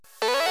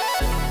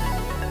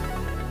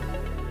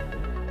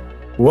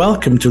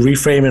Welcome to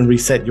Reframe and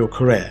Reset Your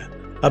Career,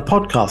 a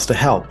podcast to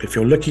help if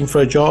you're looking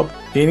for a job,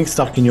 feeling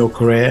stuck in your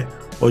career,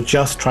 or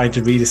just trying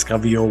to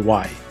rediscover your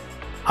why.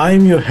 I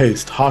am your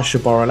host, Harsha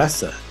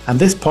Boralesa, and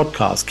this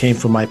podcast came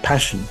from my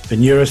passion for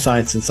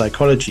neuroscience and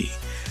psychology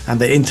and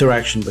the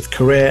interaction with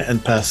career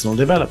and personal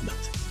development.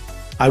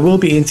 I will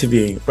be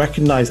interviewing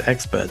recognized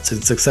experts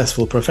and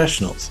successful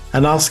professionals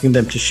and asking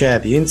them to share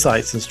the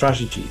insights and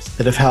strategies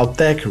that have helped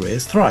their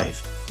careers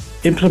thrive.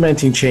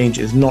 Implementing change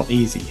is not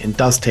easy and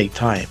does take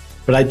time,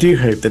 but I do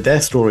hope that their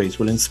stories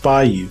will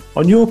inspire you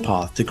on your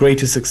path to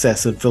greater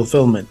success and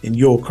fulfillment in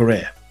your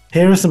career.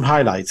 Here are some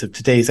highlights of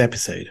today's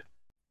episode.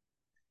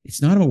 It's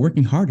not about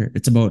working harder.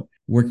 It's about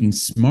working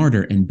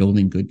smarter and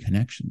building good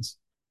connections.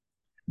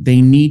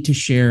 They need to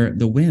share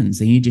the wins.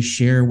 They need to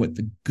share what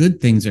the good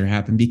things are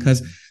happening,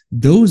 because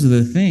those are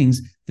the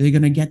things that are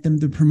going to get them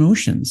the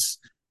promotions.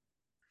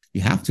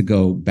 You have to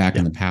go back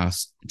in the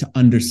past to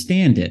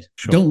understand it.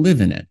 Sure. Don't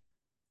live in it.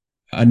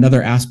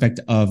 Another aspect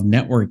of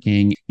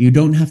networking, you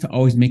don't have to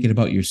always make it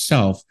about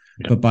yourself,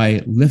 but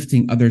by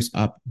lifting others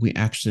up, we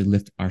actually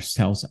lift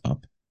ourselves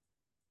up.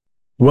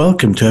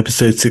 Welcome to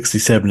episode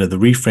 67 of the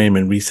Reframe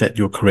and Reset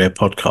Your Career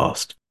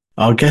podcast.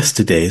 Our guest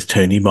today is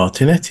Tony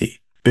Martignetti.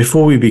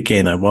 Before we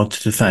begin, I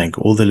wanted to thank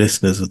all the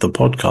listeners of the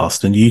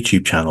podcast and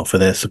YouTube channel for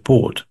their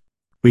support.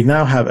 We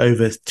now have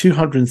over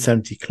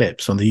 270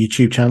 clips on the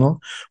YouTube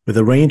channel with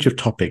a range of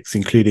topics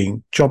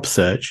including job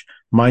search,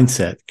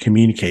 mindset,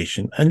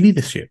 communication, and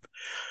leadership.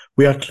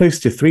 We are close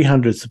to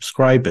 300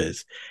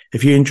 subscribers.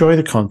 If you enjoy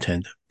the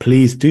content,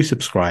 please do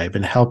subscribe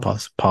and help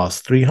us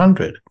pass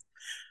 300.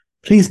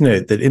 Please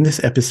note that in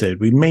this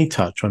episode, we may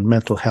touch on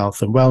mental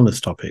health and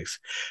wellness topics,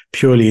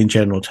 purely in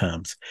general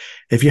terms.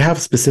 If you have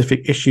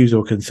specific issues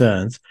or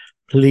concerns,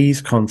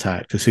 please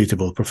contact a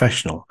suitable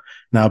professional.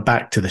 Now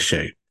back to the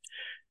show.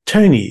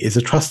 Tony is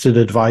a trusted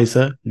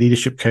advisor,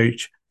 leadership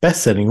coach,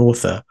 best-selling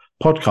author,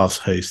 podcast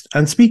host,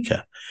 and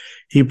speaker.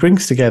 He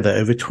brings together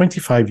over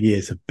 25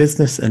 years of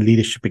business and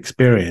leadership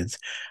experience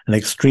and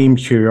extreme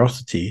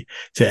curiosity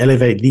to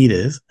elevate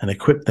leaders and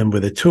equip them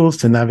with the tools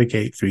to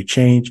navigate through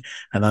change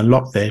and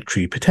unlock their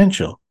true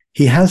potential.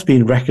 He has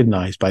been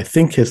recognized by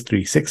Thinkers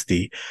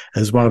 360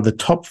 as one of the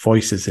top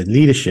voices in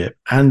leadership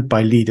and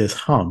by Leaders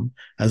Hum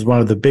as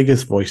one of the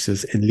biggest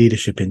voices in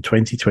leadership in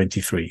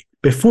 2023.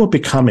 Before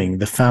becoming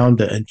the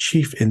founder and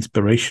chief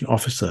inspiration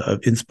officer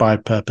of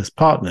Inspired Purpose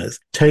Partners,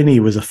 Tony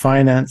was a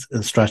finance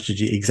and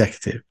strategy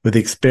executive with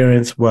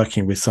experience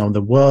working with some of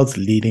the world's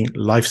leading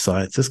life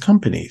sciences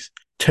companies.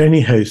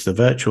 Tony hosts the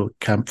Virtual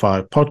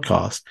Campfire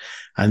podcast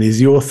and is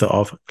the author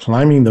of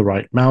Climbing the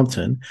Right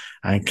Mountain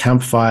and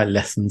Campfire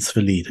Lessons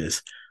for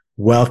Leaders.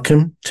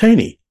 Welcome,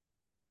 Tony.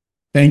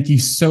 Thank you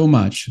so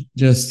much.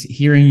 Just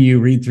hearing you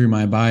read through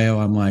my bio,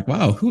 I'm like,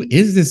 wow, who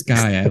is this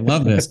guy? I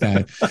love this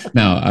guy.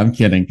 No, I'm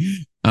kidding.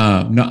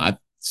 I'm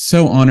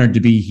so honored to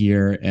be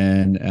here.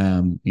 And,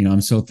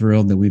 I'm so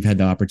thrilled that we've had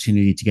the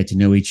opportunity to get to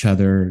know each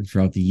other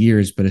throughout the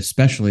years, but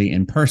especially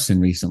in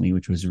person recently,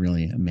 which was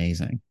really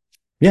amazing.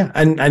 Yeah,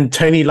 and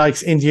Tony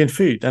likes Indian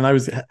food, and I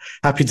was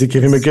happy to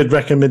give him a good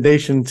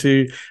recommendation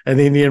to an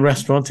Indian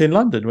restaurant in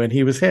London when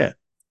he was here.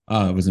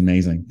 Oh, it was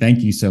amazing. Thank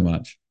you so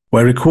much.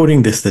 We're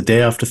recording this the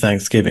day after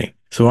Thanksgiving,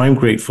 so I'm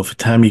grateful for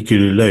Tammy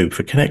Gulu-Loeb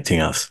for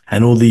connecting us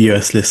and all the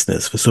US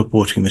listeners for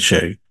supporting the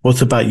show.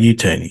 What about you,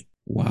 Tony?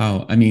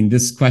 Wow. I mean,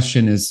 this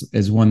question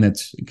is one that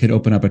could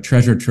open up a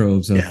treasure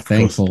troves of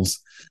thankfuls.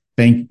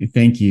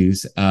 Thank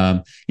yous.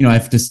 I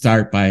have to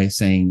start by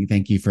saying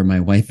thank you for my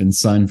wife and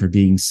son for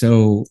being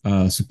so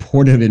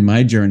supportive in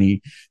my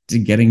journey to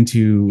getting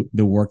to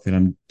the work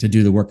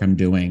I'm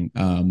doing.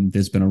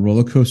 There's been a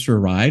roller coaster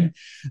ride,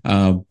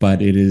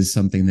 but it is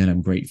something that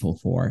I'm grateful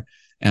for.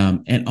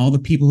 And all the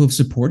people who have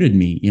supported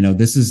me.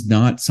 This is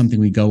not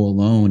something we go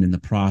alone in the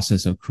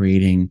process of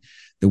creating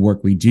the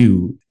work we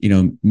do.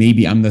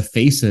 Maybe I'm the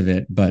face of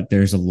it, but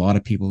there's a lot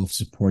of people who've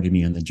supported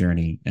me on the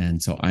journey. And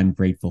so I'm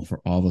grateful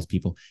for all those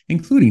people,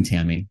 including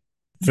Tammy.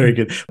 Very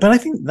good. But I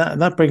think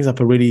that brings up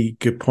a really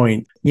good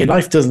point.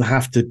 Life doesn't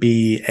have to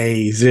be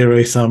a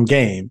zero-sum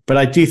game, but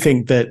I do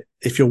think that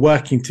if you're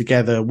working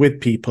together with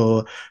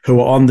people who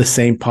are on the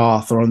same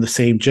path or on the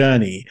same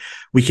journey,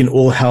 we can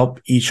all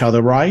help each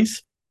other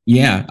rise.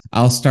 Yeah,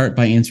 I'll start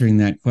by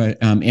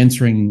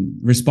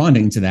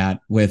responding to that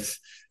with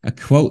a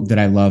quote that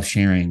I love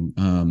sharing.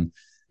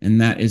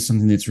 And that is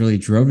something that's really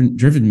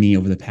driven me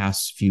over the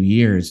past few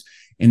years.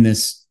 And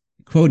this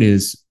quote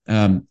is,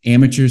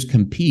 amateurs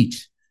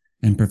compete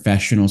and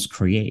professionals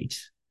create.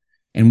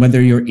 And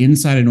whether you're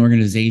inside an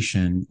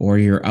organization or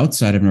you're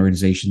outside of an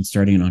organization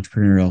starting an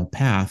entrepreneurial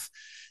path,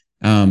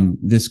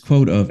 this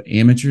quote of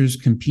amateurs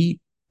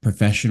compete,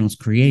 professionals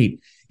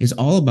create is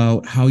all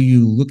about how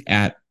you look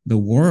at the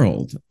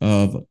world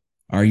of,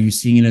 are you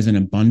seeing it as an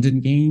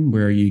abundant game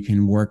where you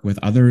can work with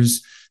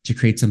others to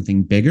create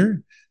something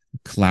bigger,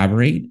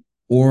 collaborate?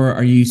 Or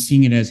are you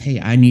seeing it as, hey,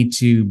 I need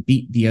to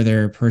beat the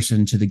other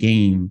person to the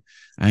game.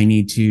 I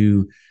need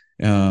to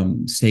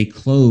stay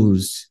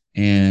closed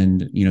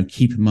and,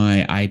 keep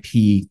my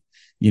IP,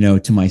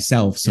 to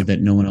myself so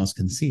that no one else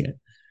can see it.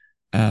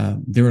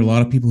 there are a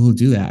lot of people who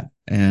do that,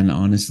 and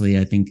honestly,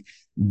 I think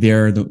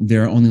they're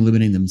only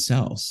limiting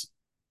themselves.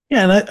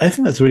 Yeah, and I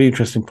think that's a really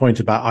interesting point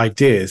about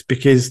ideas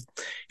because,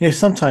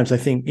 sometimes I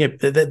think,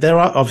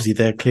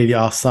 there clearly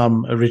are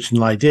some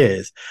original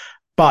ideas,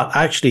 but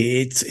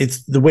actually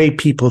it's the way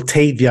people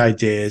take the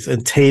ideas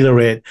and tailor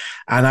it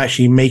and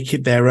actually make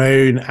it their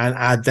own and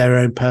add their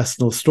own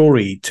personal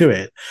story to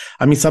it.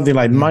 I mean, something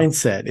like Yeah.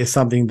 mindset is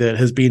something that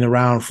has been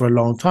around for a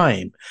long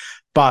time.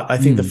 But I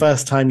think the Mm,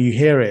 first time you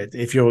hear it,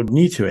 if you're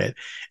new to it,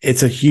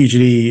 it's a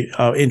hugely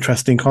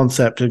interesting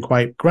concept and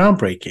quite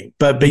groundbreaking.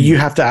 But you mm.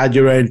 have to add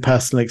your own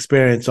personal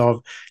experience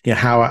of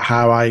how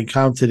I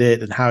encountered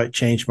it and how it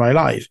changed my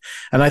life.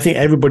 And I think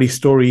everybody's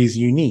story is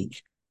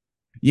unique.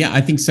 Yeah,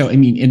 I think so. I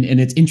mean, and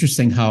it's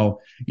interesting how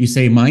you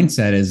say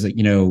mindset is,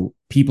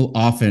 people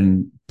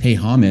often pay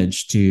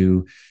homage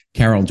to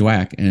Carol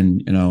Dweck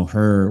and,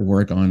 her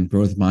work on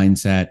growth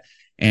mindset.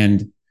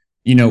 And,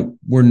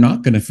 we're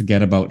not going to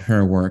forget about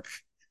her work.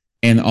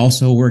 And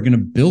also, we're going to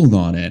build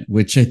on it,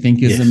 which I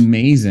think is Yes.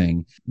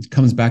 amazing. It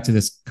comes back to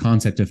this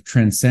concept of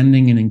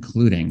transcending and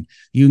including.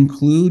 You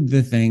include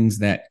the things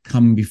that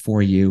come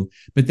before you,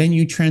 but then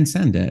you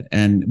transcend it.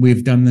 And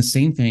we've done the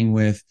same thing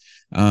with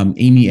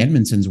Amy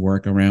Edmondson's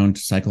work around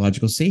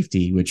psychological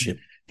safety, which Yep.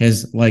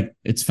 has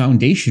it's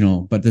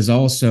foundational, but there's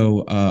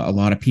also a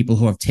lot of people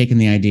who have taken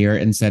the idea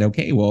and said,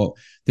 okay, well,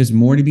 there's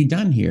more to be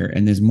done here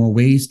and there's more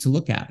ways to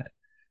look at it.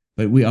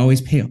 But we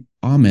always pay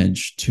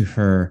homage to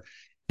her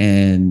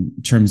in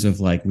terms of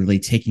really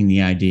taking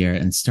the idea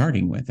and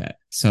starting with it.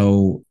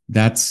 So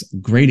that's a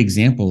great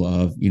example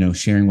of,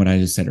 sharing what I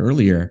just said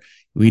earlier.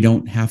 We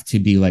don't have to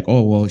be like,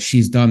 oh, well,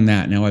 she's done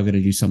that. Now I've got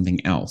to do something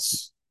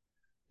else.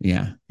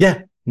 Yeah.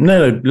 Yeah.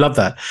 No, love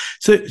that.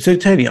 So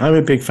Tony, I'm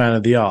a big fan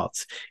of the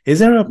arts. Is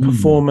there a Mm.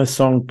 performer,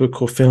 song,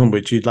 book, or film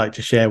which you'd like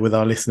to share with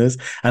our listeners?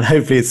 And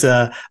hopefully, it's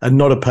a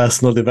not a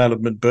personal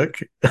development book.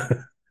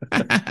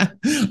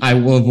 I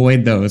will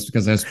avoid those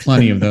because there's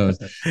plenty of those.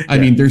 I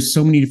Yeah. mean, there's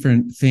so many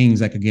different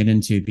things I could get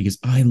into because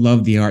I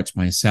love the arts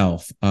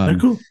myself. Oh,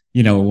 cool.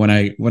 When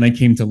I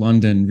came to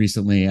London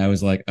recently, I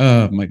was like,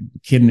 oh, my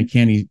kid in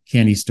a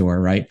candy store,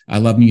 right? I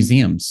love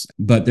museums,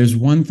 but there's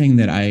one thing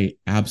that I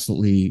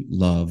absolutely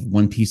love,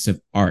 one piece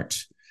of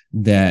art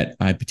that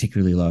I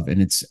particularly love,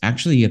 and it's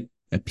actually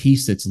a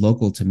piece that's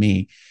local to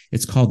me.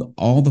 It's called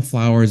 "All the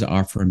Flowers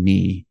Are for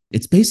Me."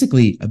 It's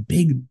basically a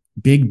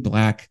big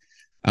black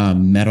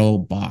metal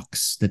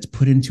box that's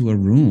put into a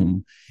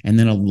room, and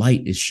then a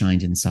light is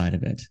shined inside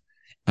of it.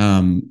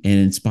 And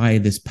it's by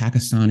this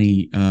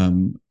Pakistani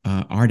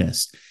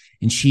artist.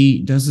 And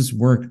she does this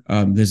work.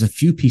 There's a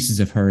few pieces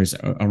of hers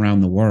around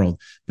the world,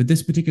 but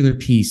this particular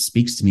piece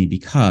speaks to me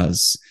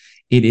because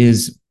it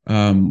is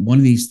one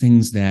of these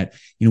things that,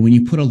 when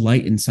you put a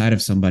light inside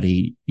of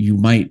somebody, you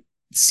might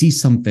see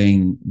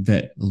something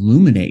that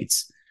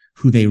illuminates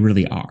who they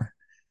really are.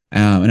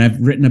 And I've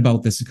written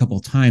about this a couple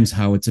of times,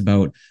 how it's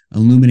about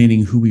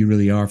illuminating who we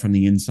really are from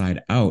the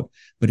inside out.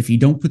 But if you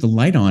don't put the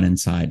light on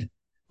inside,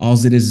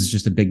 all it is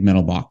just a big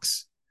metal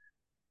box.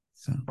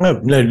 So, Oh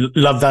no,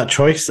 love that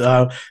choice.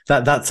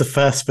 That's a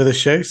first for the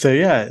show. So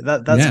yeah,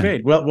 that's yeah.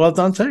 great. Well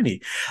done,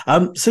 Tony.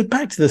 So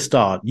back to the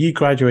start. You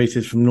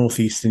graduated from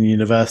Northeastern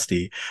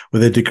University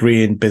with a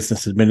degree in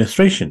business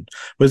administration.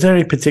 Was there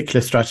any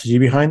particular strategy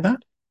behind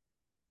that?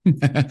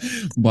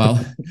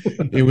 Well,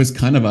 it was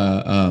kind of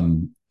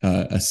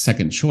a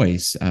second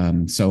choice.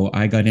 So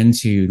I got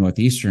into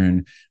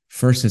Northeastern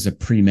first as a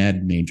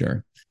pre-med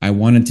major. I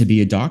wanted to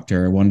be a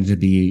doctor. I wanted to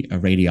be a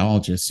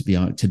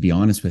radiologist, to be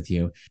honest with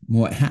you.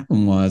 What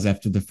happened was,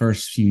 after the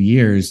first few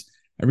years,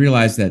 I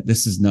realized that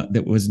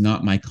that was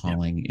not my Yeah.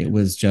 calling. It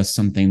was just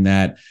something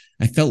that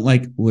I felt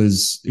like it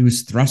was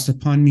thrust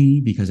upon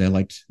me because I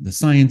liked the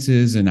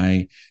sciences, and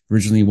I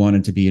originally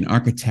wanted to be an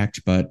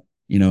architect, but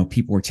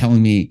people were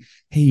telling me,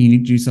 hey, you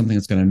need to do something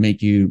that's going to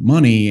make you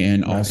money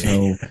and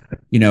also,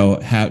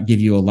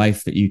 give you a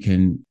life that you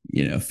can,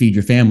 feed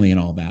your family and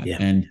all that. Yeah.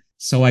 And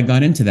so I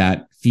got into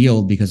that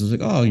field because I was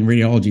like, oh,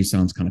 radiology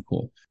sounds kind of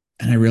cool.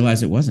 And I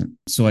realized it wasn't.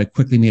 So I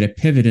quickly made a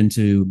pivot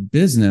into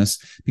business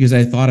because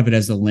I thought of it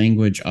as the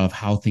language of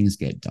how things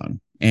get done.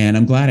 And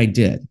I'm glad I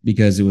did,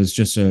 because it was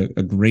just a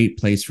great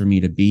place for me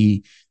to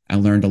be. I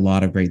learned a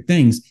lot of great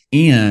things,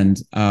 and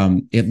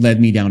it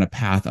led me down a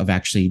path of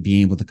actually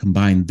being able to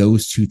combine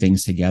those two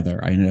things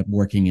together. I ended up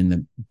working in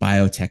the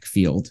biotech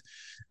field,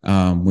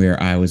 where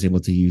I was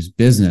able to use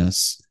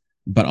business,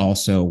 but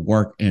also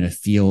work in a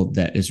field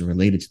that is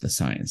related to the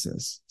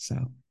sciences.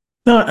 So.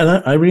 No,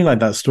 and I really like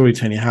that story,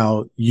 Tony,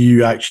 how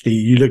you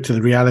looked at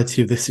the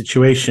reality of this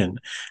situation,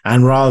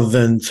 and rather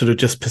than sort of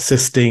just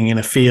persisting in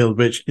a field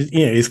which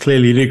is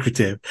clearly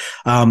lucrative.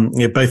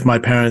 Both my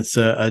parents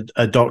are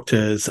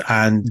doctors,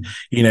 and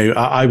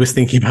I was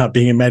thinking about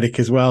being a medic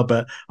as well,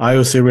 but I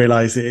also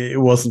realized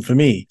it wasn't for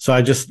me. So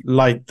I just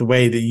liked the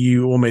way that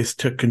you almost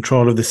took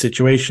control of the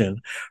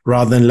situation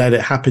rather than let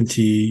it happen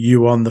to you.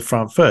 You were on the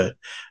front foot.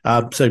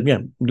 So yeah,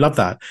 love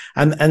that.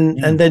 And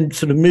Yeah. then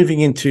sort of moving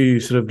into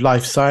sort of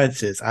life sciences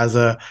finances as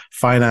a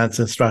finance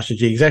and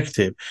strategy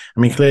executive. I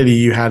mean, clearly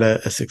you had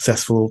a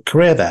successful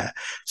career there.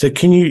 So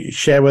can you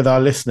share with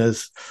our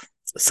listeners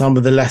some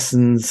of the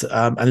lessons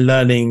and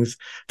learnings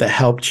that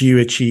helped you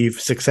achieve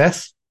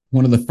success?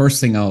 One of the first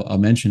thing I'll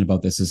mention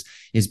about this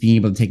is being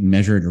able to take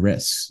measured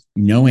risks,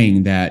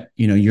 knowing that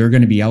you're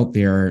going to be out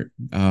there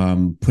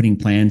putting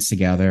plans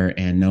together,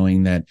 and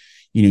knowing that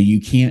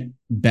you can't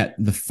bet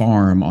the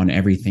farm on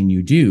everything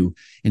you do.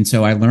 And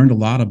so I learned a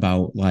lot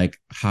about like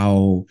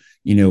how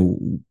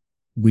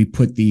we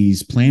put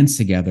these plans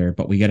together,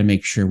 but we got to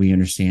make sure we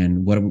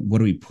understand what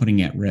are we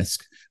putting at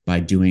risk by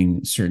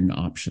doing certain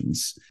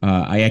options.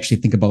 I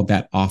actually think about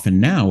that often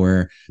now,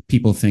 where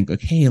people think,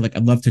 okay, like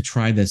I'd love to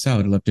try this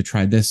out. I'd love to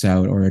try this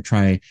out, or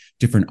try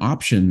different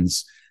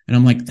options. And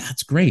I'm like,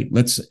 that's great.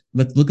 Let's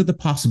look at the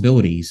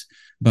possibilities,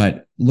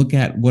 but look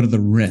at what are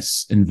the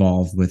risks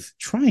involved with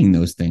trying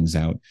those things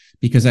out,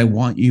 because I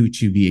want you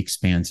to be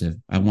expansive.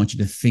 I want you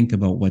to think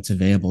about what's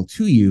available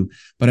to you,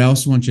 but I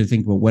also want you to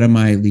think about what am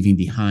I leaving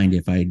behind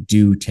if I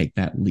do take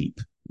that leap?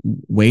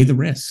 Weigh the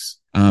risks.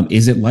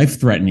 Is it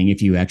life-threatening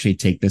if you actually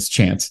take this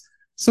chance?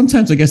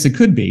 Sometimes I guess it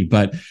could be,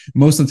 but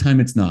most of the time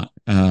it's not.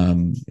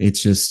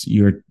 It's just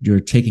you're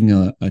taking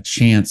a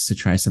chance to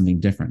try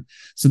something different.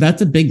 So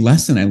that's a big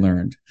lesson I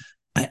learned.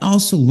 I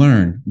also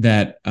learned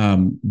that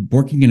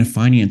working in a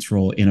finance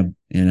role in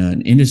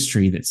an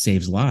industry that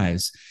saves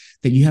lives,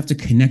 that you have to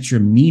connect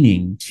your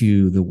meaning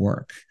to the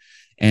work.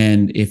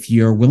 And if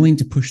you're willing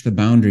to push the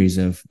boundaries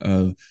of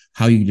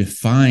how you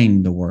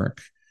define the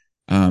work,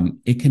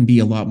 it can be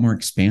a lot more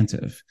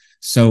expansive.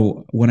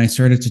 So when I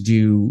started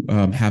to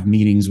have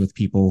meetings with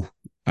people,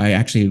 I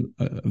actually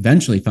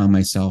eventually found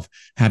myself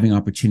having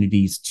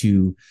opportunities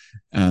to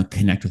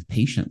connect with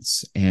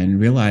patients and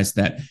realize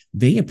that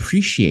they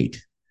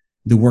appreciate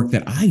the work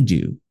that I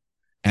do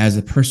as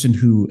a person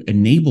who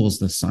enables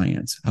the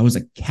science. I was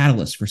a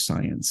catalyst for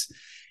science.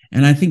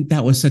 And I think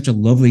that was such a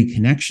lovely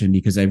connection,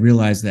 because I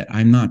realized that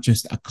I'm not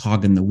just a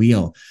cog in the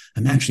wheel.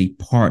 I'm actually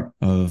part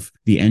of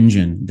the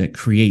engine that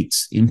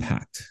creates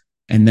impact.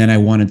 And then I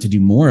wanted to do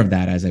more of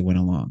that as I went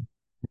along.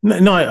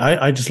 No,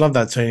 I just love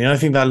that, Tony. And I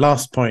think that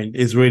last point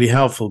is really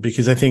helpful,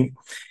 because I think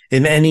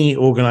in any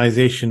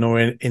organization or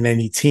in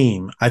any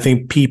team, I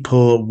think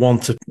people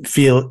want to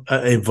feel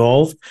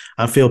involved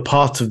and feel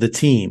part of the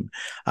team.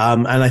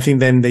 And I think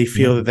then they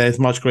feel that there's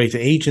much greater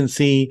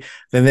agency,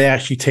 then they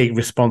actually take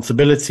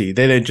responsibility.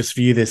 They don't just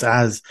view this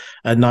as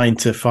a 9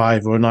 to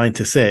 5 or a 9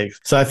 to 6.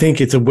 So I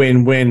think it's a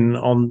win-win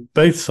on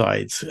both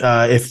sides.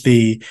 If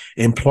the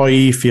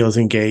employee feels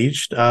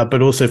engaged,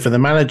 but also for the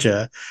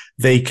manager,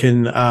 they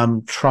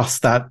can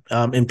trust that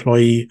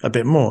employee a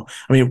bit more.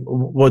 I mean,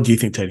 what do you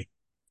think, Tony?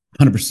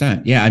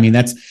 100%. Yeah. I mean,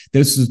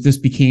 this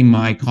became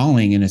my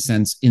calling in a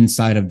sense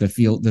inside of the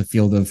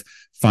field of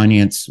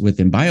finance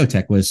within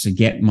biotech, was to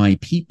get my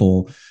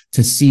people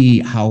to see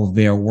how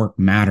their work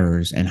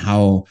matters and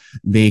how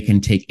they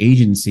can take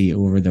agency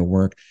over their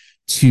work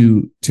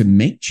to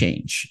make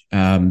change.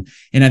 And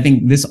I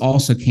think this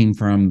also came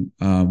from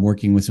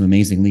working with some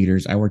amazing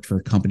leaders. I worked for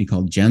a company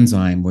called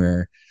Genzyme,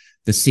 where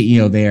the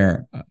CEO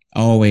there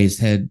always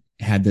had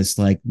this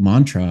like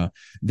mantra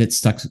that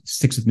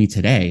sticks with me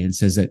today, and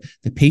says that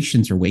the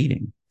patients are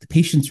waiting. The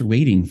patients are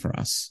waiting for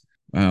us.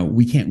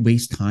 We can't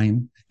waste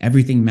time.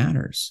 Everything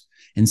matters.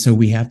 And so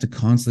we have to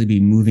constantly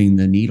be moving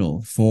the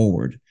needle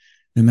forward.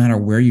 No matter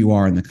where you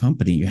are in the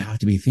company, you have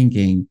to be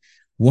thinking,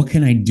 what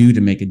can I do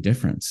to make a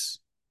difference?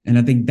 And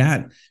I think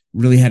that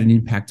really had an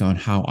impact on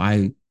how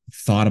I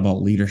thought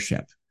about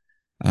leadership.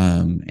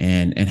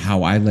 And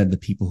how I led the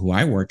people who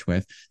I worked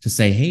with to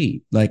say,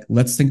 hey, like,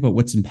 let's think about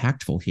what's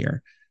impactful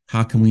here.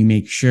 How can we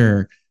make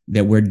sure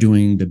that we're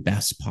doing the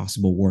best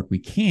possible work we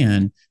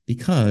can,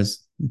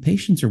 because the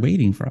patients are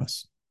waiting for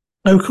us?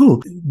 Oh,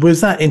 cool. Was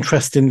that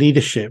interest in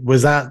leadership?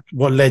 Was that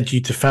what led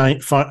you to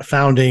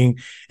founding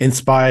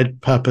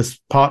Inspired Purpose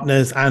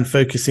Partners and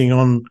focusing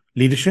on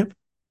leadership?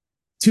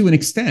 To an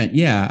extent,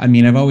 yeah. I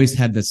mean, I've always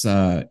had this,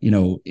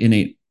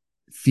 innate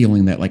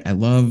feeling that like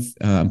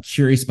I'm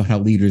curious about how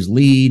leaders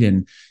lead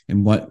and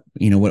what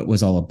it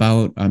was all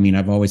about. I mean,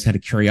 I've always had a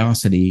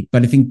curiosity,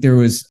 but I think there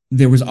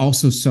was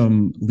also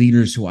some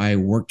leaders who I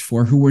worked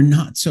for who were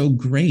not so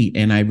great,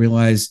 and I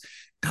realized,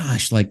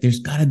 gosh, like there's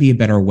got to be a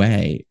better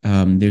way.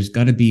 There's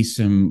got to be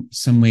some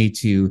way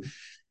to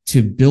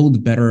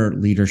build better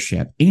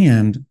leadership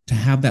and to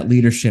have that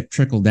leadership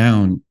trickle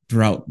down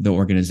throughout the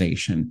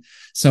organization.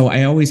 So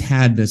I always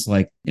had this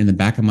like in the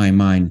back of my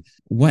mind,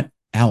 what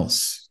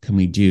else can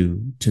we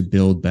do to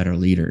build better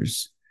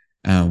leaders?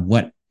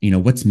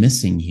 What's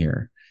missing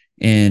here?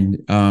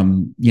 And,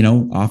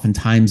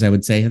 oftentimes I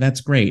would say, that's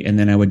great. And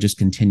then I would just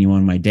continue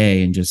on my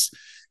day and just,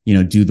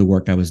 do the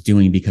work I was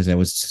doing because I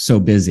was so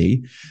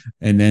busy.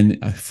 And then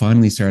I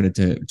finally started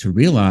to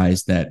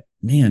realize that,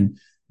 man,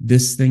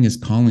 this thing is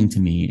calling to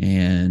me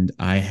and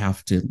I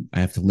have to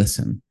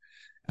listen.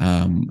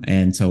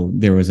 And so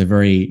there was a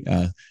very,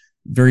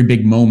 very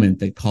big moment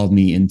that called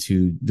me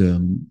into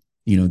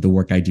the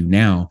work I do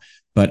now.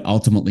 But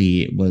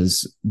ultimately it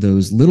was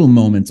those little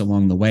moments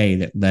along the way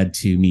that led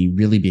to me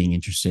really being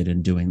interested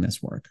in doing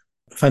this work.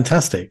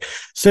 Fantastic.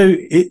 So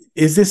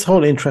is this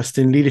whole interest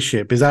in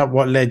leadership, is that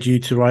what led you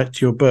to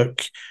write your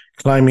book,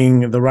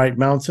 Climbing the Right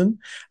Mountain?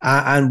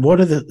 And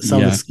what are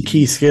some of Yeah. the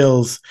key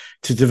skills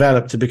to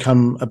develop to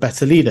become a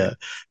better leader?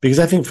 Because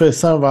I think for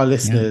some of our Yeah.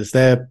 listeners,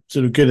 they're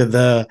sort of good at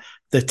the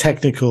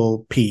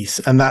technical piece,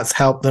 and that's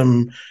helped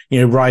them,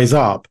 rise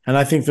up. And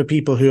I think for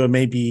people who are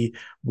maybe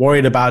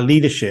worried about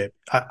leadership,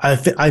 I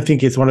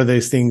think it's one of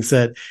those things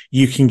that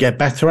you can get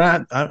better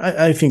at.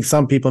 I think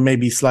some people may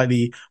be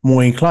slightly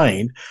more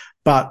inclined,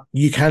 but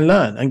you can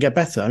learn and get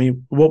better. I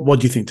mean, what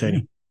do you think, Yeah.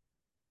 Tony?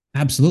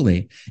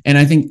 Absolutely. And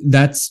I think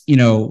that's,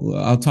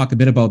 I'll talk a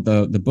bit about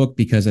the book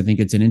because I think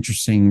it's an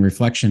interesting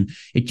reflection.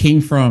 It came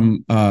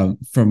from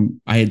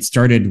I had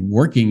started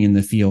working in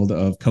the field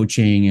of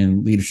coaching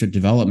and leadership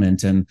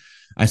development, and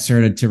I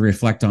started to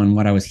reflect on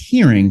what I was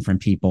hearing from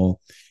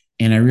people,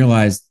 and I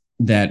realized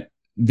that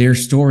their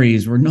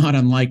stories were not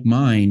unlike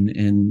mine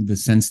in the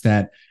sense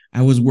that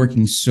I was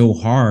working so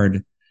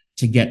hard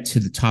to get to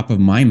the top of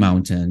my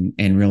mountain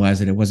and realize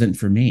that it wasn't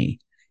for me.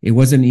 It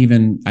wasn't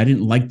even, I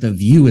didn't like the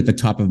view at the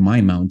top of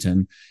my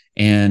mountain.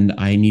 And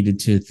I needed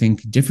to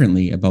think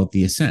differently about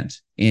the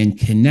ascent and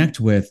connect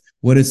with,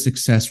 what does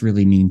success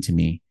really mean to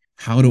me?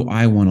 How do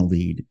I want to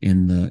lead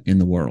in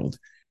the world?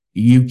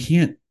 You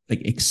can't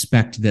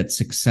expect that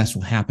success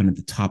will happen at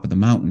the top of the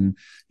mountain.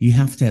 You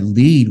have to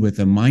lead with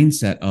a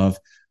mindset of,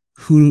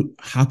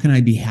 how can I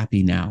be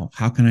happy now?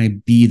 How can I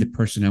be the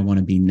person I want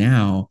to be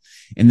now?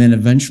 And then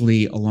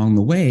eventually along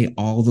the way,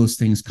 all those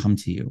things come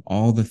to you.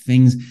 All the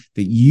things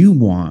that you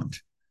want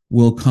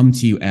will come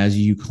to you as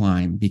you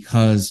climb,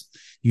 because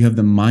you have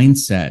the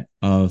mindset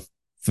of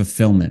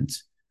fulfillment.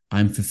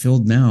 I'm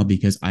fulfilled now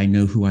because I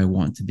know who I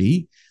want to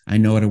be. I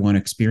know what I want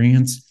to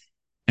experience.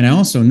 And I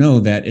also know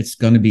that it's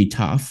going to be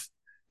tough.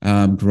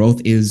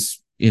 Growth is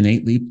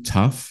innately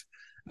tough.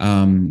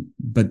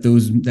 But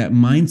that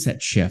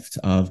mindset shift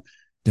of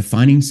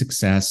defining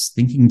success,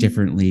 thinking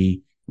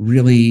differently,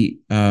 really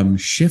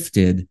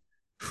shifted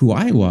who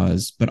I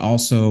was, but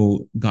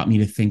also got me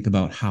to think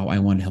about how I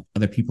want to help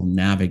other people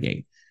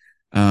navigate.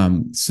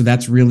 So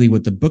that's really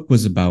what the book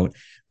was about.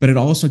 But it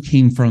also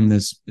came from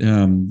this,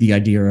 the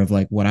idea of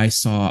what I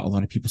saw a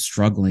lot of people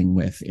struggling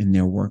with in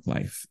their work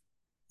life.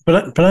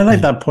 But I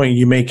like that point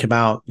you make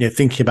about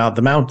thinking about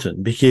the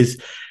mountain, because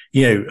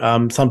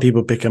some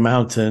people pick a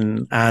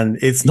mountain and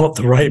it's not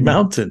the right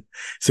mountain.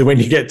 So when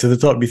you get to the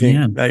top, you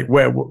think,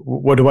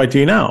 what do I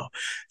do now?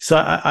 So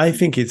I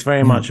think it's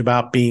very much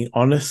about being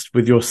honest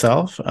with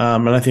yourself.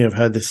 And I think I've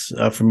heard this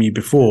from you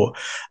before,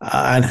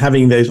 and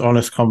having those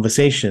honest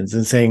conversations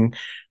and saying,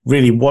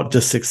 really, what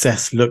does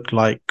success look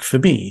like for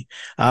me?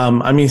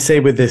 I mean,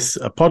 say with this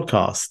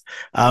podcast,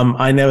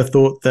 I never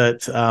thought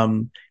that,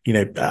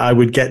 I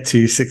would get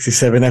to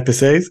 67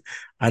 episodes.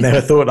 I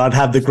never thought I'd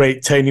have the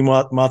great Tony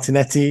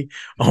Martignetti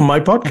on my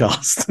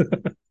podcast.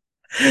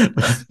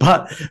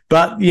 but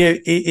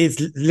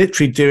it's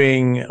literally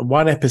doing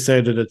one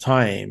episode at a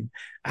time,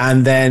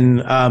 and then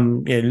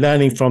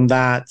learning from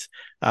that,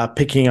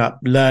 picking up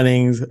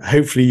learnings.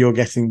 Hopefully you're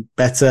getting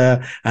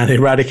better and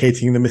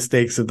eradicating the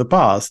mistakes of the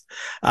past,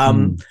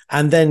 and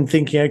then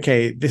thinking,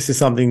 okay, this is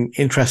something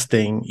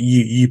interesting,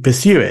 you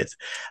pursue it,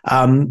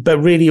 but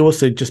really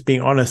also just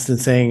being honest and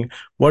saying,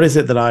 what is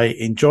it that I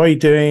enjoy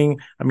doing?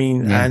 I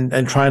mean,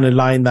 and trying to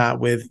align that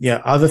with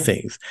other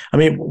things. I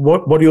mean,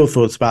 what are your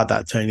thoughts about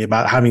that, Tony,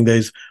 about having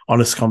those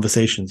honest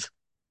conversations?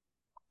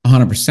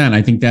 100%.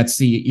 I think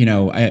that's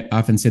I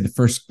often say the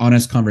first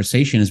honest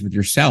conversation is with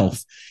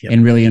yourself,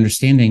 and really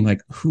understanding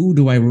who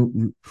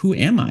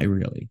am I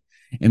really,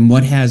 and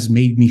what has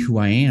made me who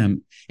I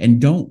am.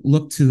 And don't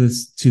look to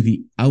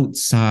the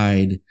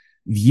outside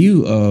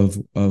view of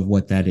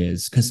what that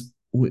is, because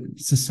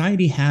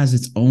society has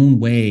its own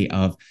way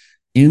of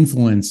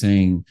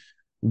influencing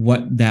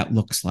what that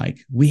looks like.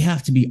 We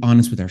have to be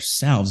honest with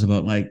ourselves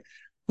about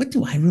what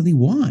do I really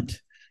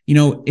want?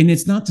 And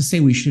it's not to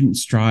say we shouldn't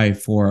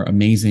strive for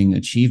amazing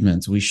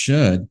achievements. We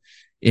should,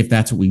 if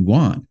that's what we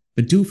want,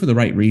 but do for the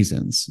right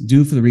reasons.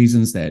 Do for the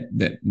reasons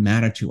that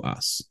matter to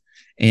us.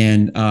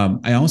 And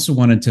I also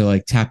wanted to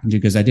tap into,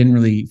 because I didn't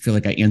really feel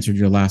like I answered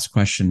your last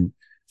question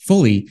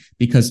fully,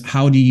 because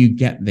how do you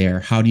get there?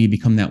 How do you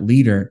become that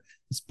leader?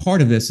 As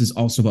part of this is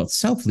also about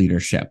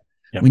self-leadership.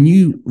 Yep. When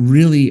you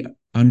really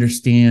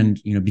understand,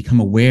 become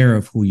aware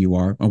of who you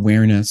are,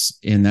 awareness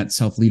in that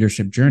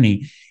self-leadership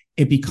journey,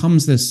 it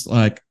becomes this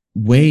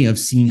way of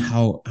seeing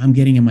how I'm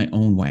getting in my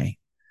own way.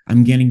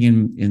 I'm getting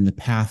in the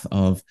path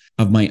of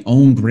my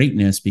own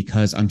greatness,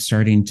 because I'm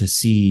starting to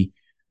see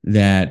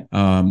that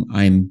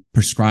I'm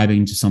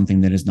prescribing to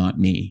something that is not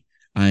me.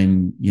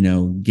 I'm,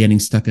 getting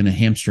stuck in a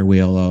hamster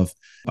wheel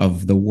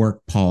of the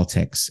work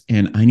politics.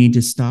 And I need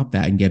to stop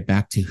that and get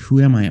back to,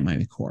 who am I at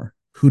my core?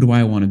 Who do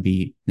I want to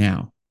be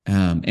now?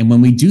 And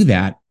when we do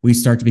that, we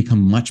start to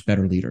become much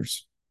better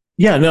leaders.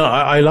 Yeah, no,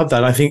 I love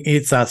that. I think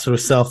it's that sort of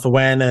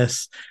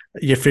self-awareness.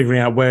 You're figuring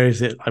out, where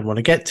is it I want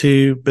to get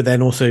to, but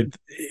then also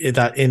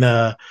that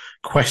inner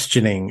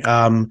questioning.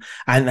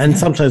 And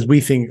sometimes we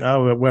think,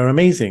 oh, we're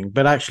amazing,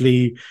 but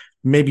actually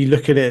maybe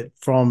look at it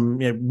from,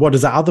 what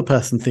does that other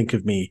person think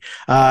of me?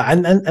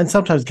 And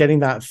sometimes getting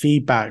that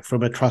feedback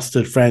from a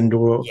trusted friend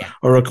Yeah.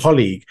 or a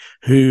colleague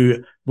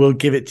who will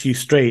give it to you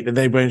straight and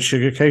they won't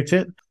sugarcoat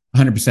it.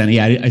 100%.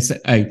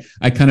 Yeah,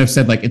 I kind of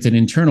said like it's an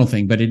internal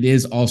thing, but it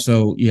is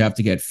also you have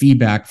to get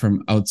feedback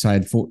from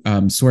outside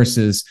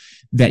sources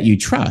that you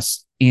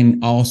trust,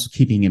 and also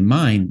keeping in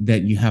mind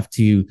that you have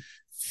to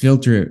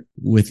filter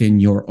within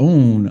your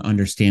own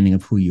understanding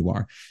of who you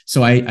are.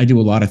 So I do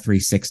a lot of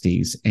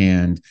 360s,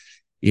 and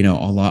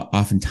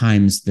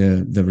oftentimes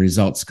the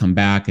results come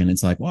back and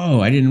it's like, whoa,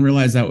 I didn't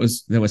realize that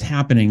was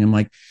happening. I'm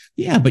like,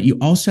 yeah, but you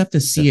also have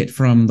to see it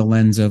from the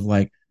lens of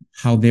like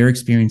how they're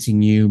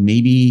experiencing you.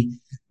 Maybe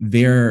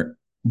their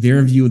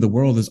view of the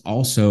world is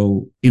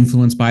also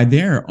influenced by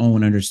their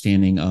own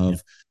understanding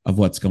of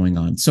what's going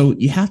on. So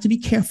you have to be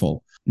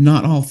careful.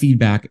 Not all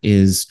feedback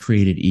is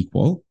created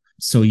equal.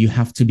 So you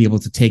have to be able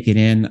to take it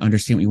in,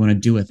 understand what you want to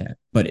do with it.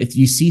 But if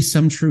you see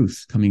some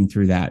truth coming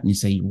through that and you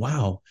say,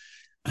 wow,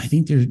 I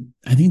think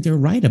they're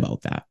right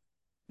about that.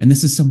 And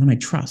this is someone I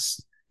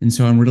trust. And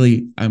so I'm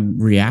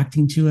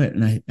reacting to it.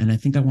 And I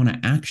think I want to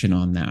action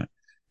on that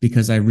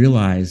because I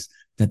realize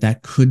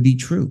that could be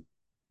true.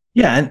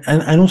 Yeah.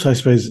 And also I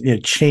suppose,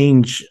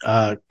 change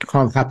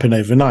can't happen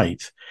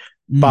overnight,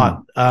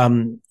 but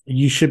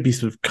you should be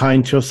sort of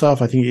kind to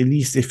yourself. I think at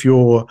least if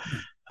you're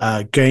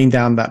going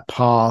down that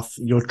path,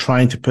 you're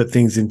trying to put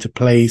things into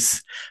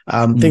place.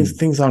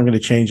 Things aren't going to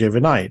change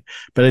overnight,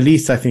 but at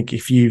least I think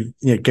if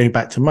going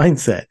back to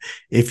mindset,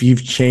 if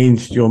you've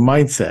changed your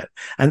mindset,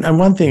 and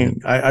one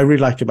thing I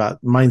really like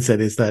about mindset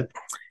is that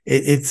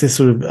it's a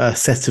sort of a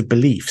set of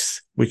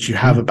beliefs which you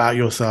have about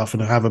yourself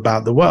and have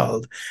about the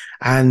world,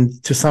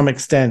 and to some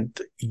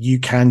extent you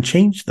can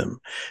change them.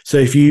 So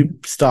if you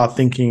start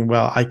thinking,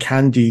 well, I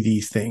can do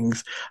these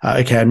things,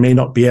 okay, I may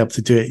not be able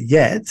to do it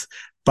yet,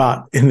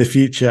 but in the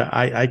future,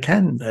 I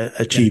can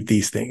achieve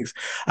these things.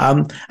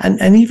 And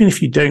even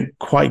if you don't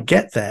quite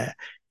get there,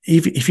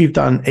 if you've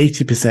done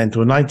 80%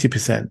 or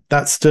 90%,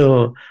 that's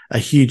still a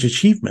huge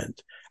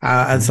achievement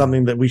and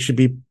something that we should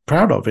be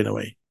proud of in a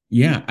way.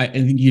 Yeah, I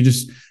think you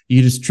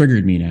just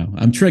triggered me now.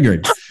 I'm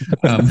triggered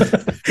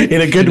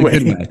In a good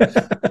way.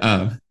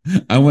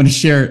 I want to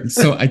share.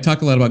 So I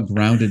talk a lot about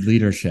grounded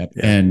leadership,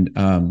 and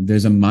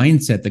there's a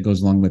mindset that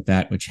goes along with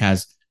that, which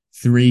has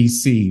 3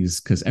 C's,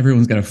 because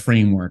everyone's got a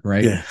framework,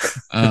 right?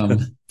 Yeah.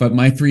 But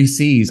my 3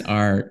 C's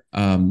are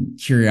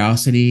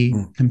curiosity,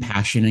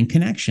 compassion, and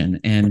connection.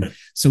 And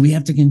so we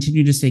have to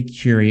continue to stay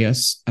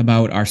curious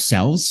about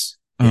ourselves,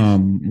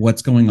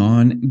 what's going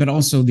on, but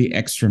also the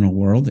external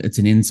world. It's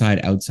an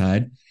inside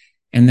outside.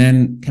 And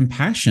then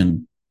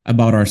compassion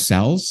about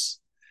ourselves,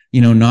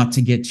 not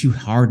to get too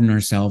hard on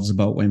ourselves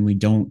about when we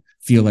don't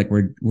feel like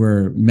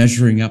we're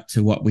measuring up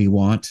to what we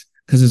want,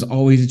 because there's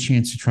always a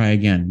chance to try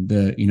again.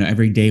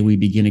 Every day we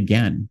begin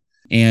again.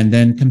 And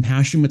then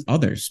compassion with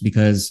others,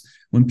 because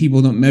when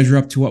people don't measure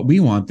up to what we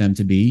want them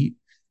to be,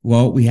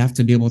 well, we have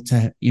to be able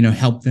to,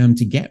 help them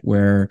to get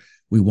where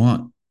we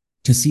want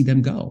to see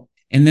them go.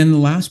 And then the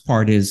last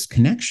part is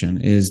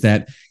connection, is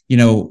that,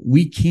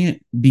 we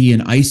can't be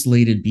an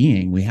isolated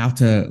being. We have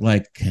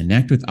to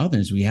connect with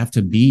others. We have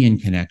to be in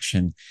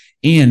connection.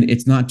 And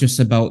it's not just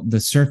about the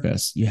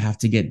surface. You have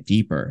to get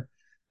deeper,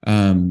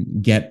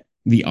 get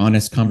the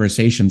honest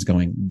conversations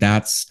going.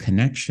 That's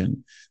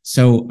connection.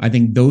 So I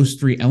think those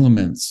 3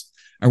 elements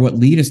are what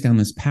lead us down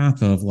this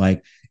path of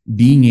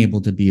being able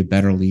to be a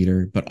better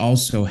leader, but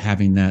also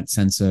having that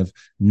sense of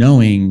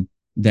knowing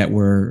that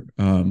we're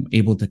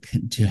able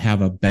to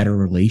have a better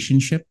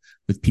relationship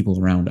with people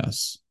around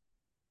us.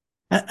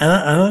 And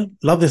I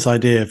love this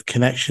idea of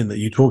connection that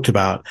you talked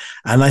about.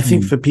 And I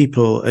think for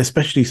people,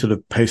 especially sort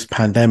of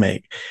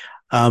post-pandemic,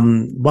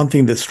 one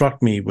thing that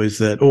struck me was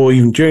that, or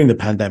even during the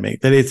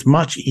pandemic, that it's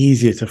much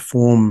easier to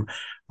form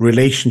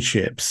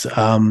relationships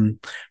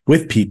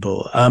with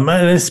people, and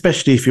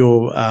especially if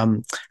you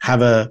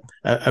have a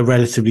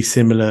relatively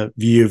similar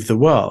view of the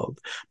world.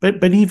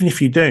 But even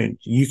if you don't,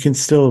 you can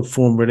still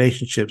form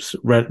relationships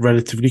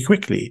relatively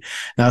quickly.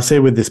 Now, say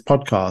with this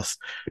podcast,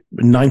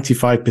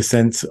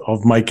 95%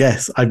 of my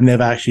guests I've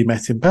never actually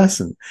met in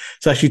person.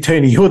 So actually,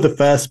 Tony, you're the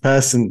first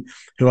person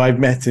who I've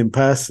met in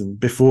person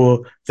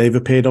before they've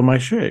appeared on my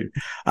show,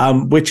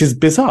 which is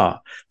bizarre.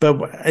 But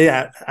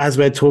yeah, as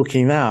we're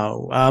talking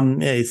now,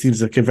 it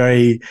seems like a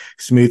very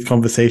smooth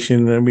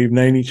conversation, and we've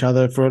known each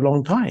other for a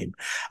long time.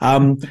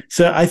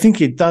 So I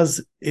think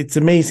it's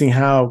amazing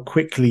how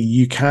quickly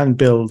you can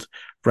build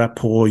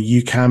rapport,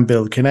 you can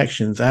build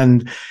connections.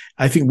 And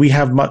I think we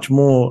have much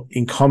more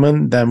in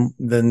common than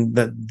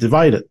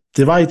that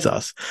divides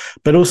us.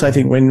 But also I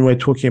think when we're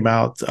talking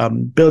about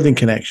building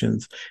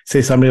connections,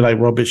 say somebody like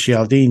Robert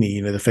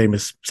Cialdini, the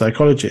famous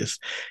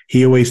psychologist,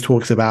 he always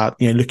talks about,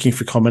 looking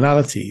for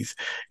commonalities.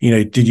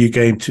 Did you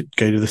go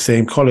to the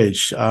same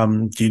college?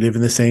 Do you live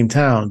in the same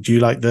town? Do you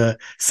like the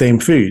same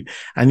food?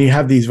 And you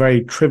have these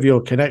very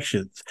trivial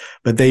connections,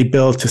 but they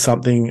build to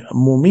something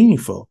more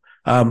meaningful.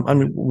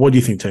 What do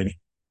you think, Tony?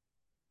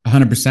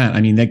 100%.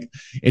 I mean, like,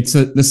 it's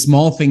the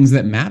small things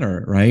that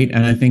matter, right?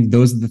 And I think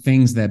those are the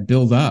things that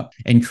build up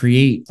and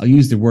create. I'll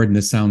use the word, and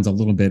this sounds a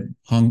little bit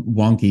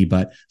wonky,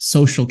 but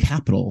social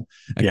capital,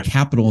 a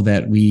capital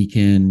that we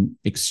can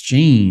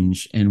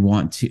exchange and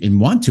want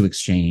to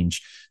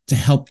exchange to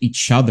help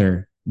each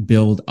other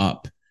build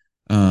up,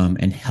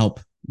 and help,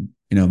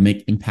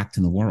 make impact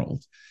in the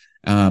world.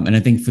 And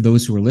I think for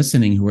those who are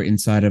listening, who are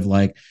inside of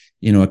like,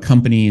 a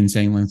company and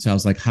saying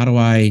themselves, like, how do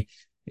I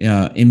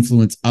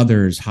influence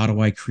others? How do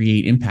I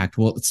create impact?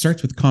 Well, it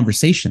starts with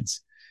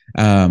conversations.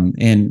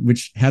 And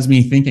which has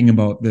me thinking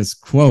about this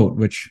quote,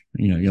 which,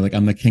 you're like,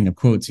 I'm the king of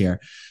quotes here.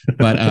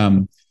 But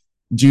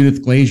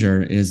Judith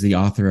Glaser is the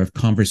author of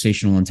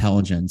Conversational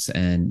Intelligence,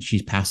 and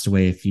she's passed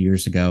away a few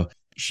years ago.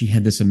 She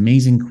had this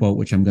amazing quote,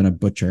 which I'm going to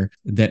butcher,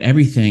 that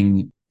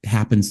everything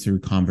happens through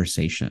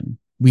conversation.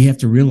 We have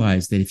to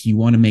realize that if you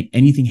want to make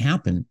anything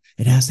happen,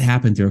 it has to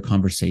happen through a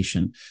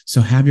conversation.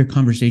 So have your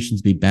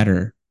conversations be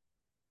better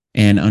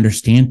and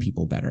understand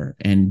people better,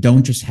 and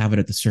don't just have it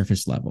at the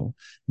surface level.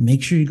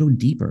 Make sure you go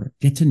deeper,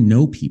 get to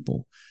know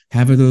people,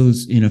 have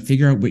those,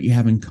 figure out what you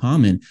have in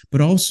common,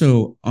 but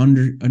also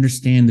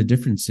understand the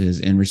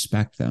differences and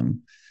respect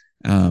them.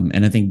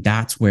 And I think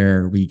that's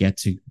where we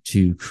get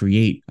to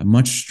create a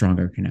much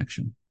stronger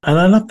connection. And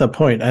I love that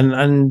point.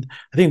 And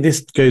I think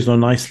this goes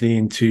on nicely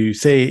into,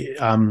 say,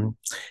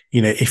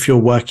 if you're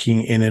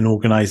working in an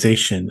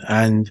organization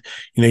and,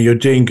 you're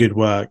doing good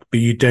work, but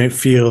you don't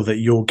feel that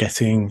you're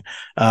getting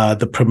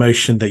the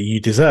promotion that you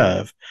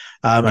deserve,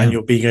 and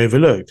you're being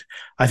overlooked.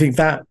 I think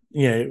that,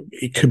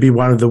 it could be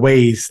one of the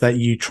ways that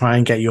you try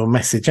and get your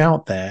message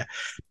out there.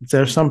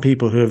 There are some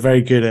people who are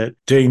very good at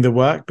doing the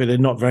work, but they're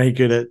not very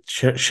good at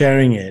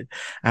sharing it.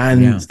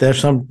 And there are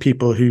some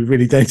people who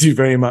really don't do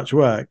very much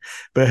work,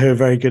 but who are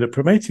very good at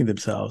promoting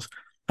themselves.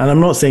 And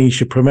I'm not saying you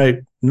should promote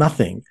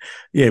nothing,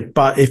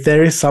 but if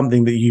there is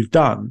something that you've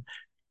done,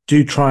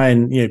 do try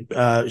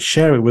and,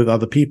 share it with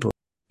other people.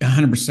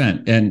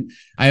 100%. And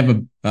I have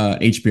a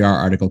HBR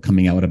article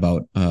coming out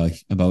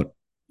about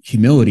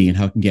humility and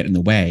how it can get in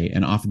the way.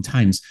 And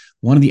oftentimes,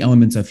 one of the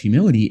elements of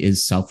humility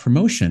is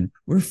self-promotion.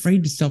 We're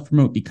afraid to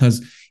self-promote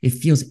because it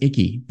feels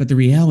icky. But the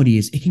reality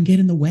is it can get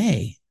in the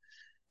way.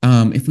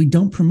 If we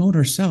don't promote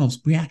ourselves,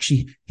 we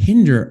actually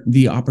hinder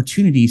the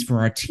opportunities for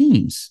our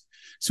teams.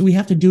 So we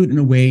have to do it in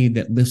a way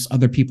that lifts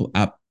other people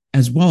up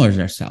as well as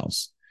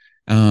ourselves.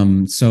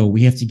 So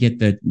we have to get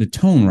the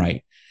tone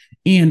right.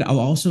 And I'll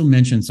also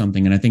mention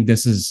something, and I think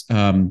this is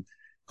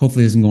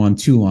hopefully doesn't go on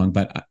too long,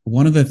 but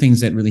one of the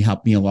things that really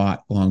helped me a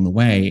lot along the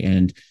way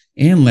and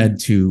led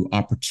to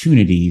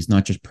opportunities,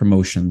 not just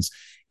promotions,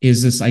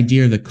 is this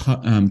idea of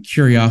the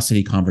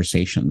curiosity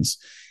conversations.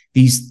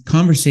 These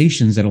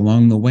conversations that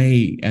along the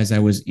way, as I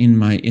was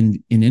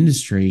in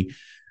industry,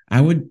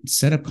 I would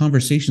set up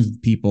conversations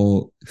with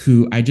people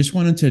who I just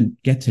wanted to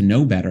get to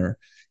know better.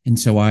 And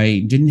so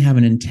I didn't have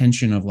an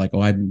intention of like,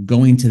 oh, I'm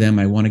going to them,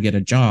 I want to get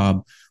a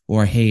job,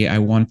 or, hey, I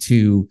want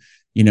to,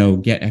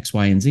 get X,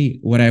 Y, and Z.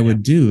 What I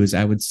would do is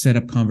I would set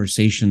up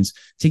conversations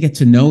to get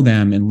to know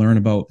them and learn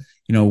about,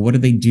 what do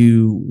they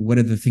do? What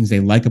are the things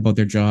they like about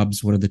their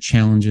jobs? What are the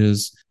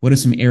challenges? What are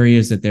some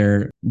areas that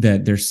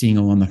they're seeing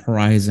along the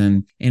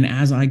horizon? And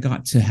as I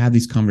got to have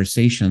these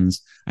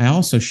conversations, I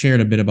also shared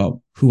a bit about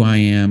who I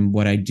am,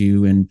 what I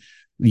do, and,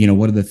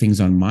 what are the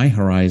things on my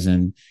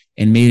horizon,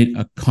 and made it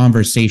a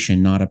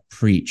conversation, not a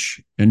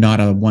preach, and not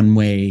a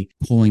one-way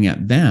pulling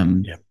at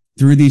them. Yeah.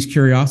 Through these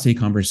curiosity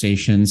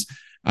conversations,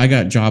 I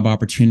got job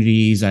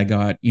opportunities. I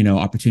got,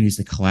 opportunities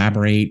to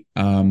collaborate.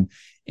 And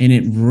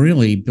it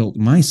really built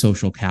my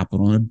social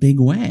capital in a big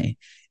way.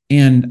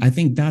 And I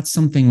think that's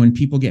something when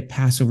people get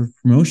passed over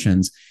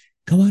promotions,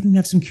 go out and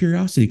have some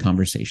curiosity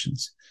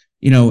conversations.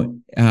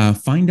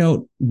 Find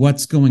out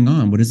what's going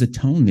on. What is the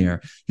tone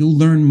there? You'll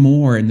learn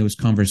more in those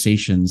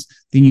conversations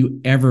than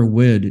you ever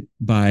would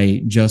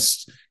by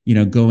just,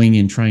 going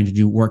and trying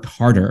to work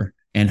harder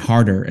and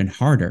harder and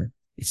harder.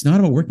 It's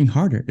not about working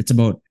harder. It's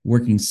about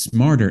working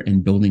smarter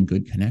and building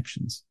good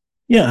connections.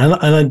 Yeah,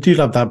 and I do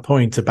love that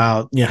point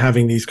about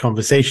having these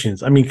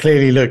conversations. I mean,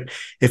 clearly, look,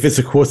 if it's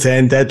a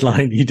quarter-end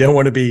deadline, you don't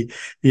want to be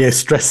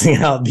stressing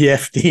out the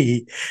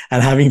FD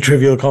and having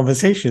trivial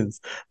conversations.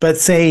 But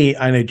say,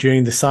 I know,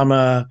 during the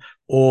summer,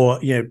 or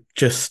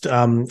just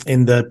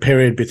in the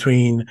period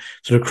between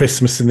sort of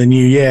Christmas and the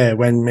New Year,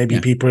 when maybe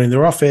people are in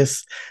their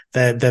office,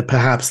 they're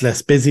perhaps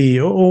less busy,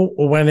 or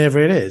whenever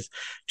it is,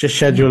 just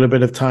schedule a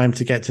bit of time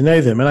to get to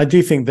know them. And I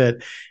do think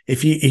that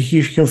if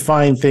you can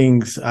find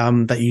things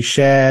that you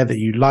share, that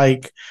you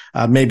like,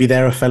 maybe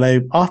they're a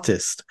fellow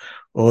artist,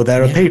 or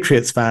they're a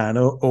Patriots fan,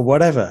 or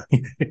whatever.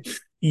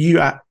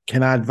 You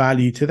can add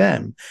value to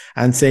them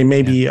and say,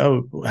 maybe,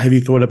 oh, have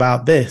you thought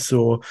about this?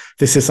 Or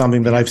this is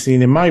something that I've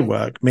seen in my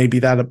work. Maybe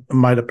that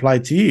might apply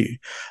to you.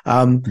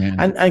 And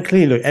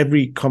clearly, look,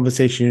 every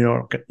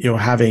conversation you're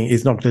having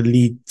is not going to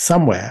lead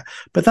somewhere,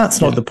 but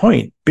that's not the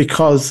point,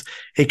 because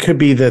it could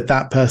be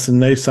that person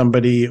knows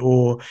somebody,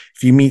 or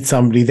if you meet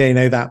somebody, they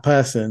know that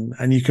person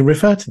and you can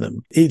refer to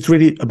them. It's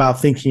really about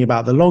thinking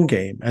about the long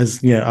game,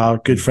 as our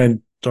good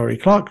friend Dory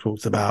Clark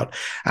talks about,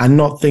 and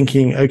not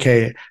thinking,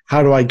 okay,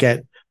 how do I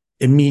get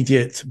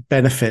immediate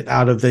benefit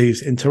out of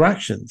those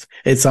interactions?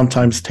 It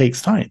sometimes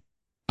takes time.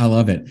 I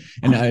love it.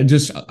 And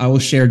I will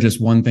share just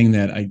one thing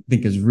that I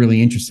think is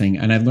really interesting.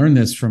 And I learned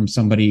this from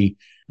somebody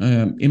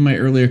in my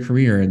earlier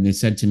career. And they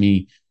said to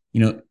me,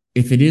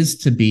 if it is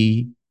to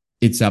be,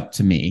 it's up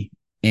to me.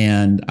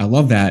 And I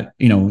love that.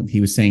 He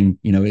was saying,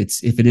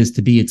 it's, if it is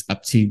to be, it's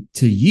up to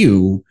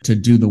you to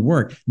do the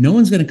work. No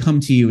one's going to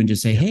come to you and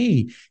just say,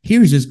 hey,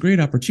 here's this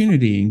great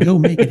opportunity and go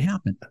make it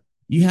happen.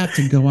 You have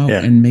to go out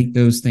and make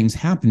those things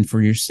happen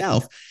for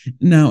yourself.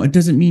 Now, it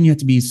doesn't mean you have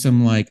to be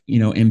some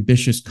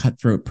ambitious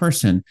cutthroat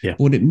person. Yeah.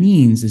 What it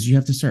means is you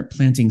have to start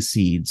planting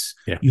seeds.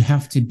 Yeah. You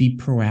have to be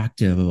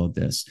proactive about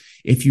this.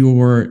 If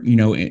you're,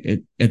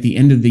 at the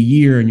end of the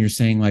year and you're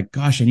saying like,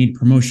 gosh, I need a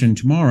promotion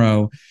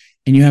tomorrow,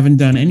 and you haven't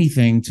done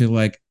anything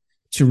to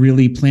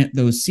really plant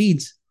those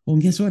seeds, well,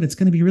 guess what? It's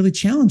going to be really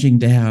challenging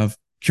to have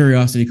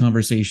curiosity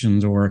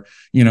conversations or,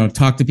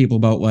 talk to people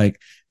about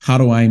how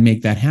do I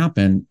make that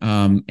happen?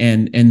 And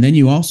then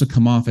you also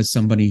come off as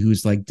somebody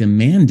who's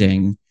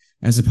demanding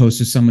as opposed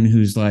to someone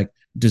who's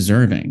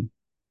deserving.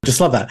 Just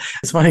love that.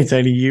 It's funny,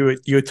 Tony, you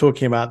were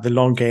talking about the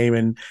long game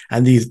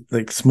and these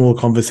small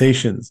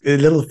conversations. A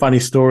little funny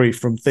story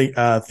from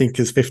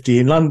Thinkers 50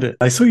 in London.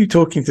 I saw you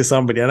talking to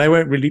somebody, and I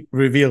won't really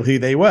reveal who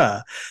they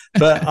were,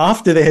 but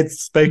after they had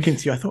spoken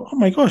to you, I thought, oh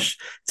my gosh,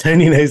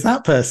 Tony knows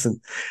that person.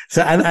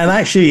 So and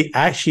actually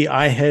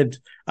I had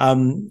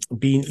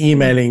been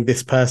emailing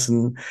this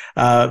person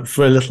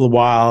for a little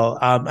while,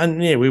 and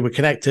we were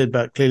connected,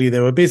 but clearly they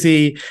were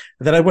busy.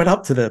 Then I went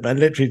up to them and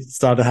literally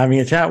started having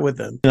a chat with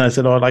them, and I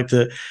said, I'd like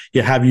to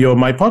have you on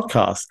my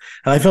podcast.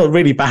 And I felt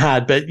really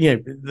bad, but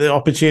the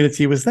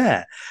opportunity was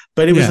there.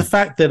 But it was the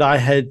fact that I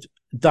had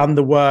done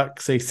the work,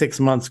 say 6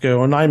 months ago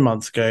or 9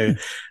 months ago,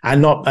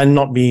 and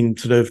not being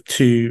sort of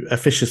too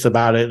officious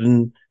about it,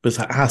 and was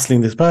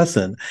hassling this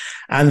person.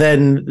 And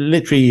then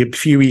literally a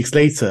few weeks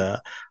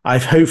later,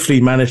 I've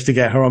hopefully managed to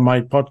get her on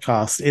my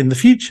podcast in the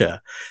future.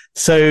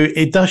 So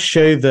it does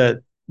show that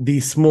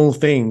these small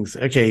things,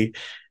 okay,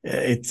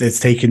 it's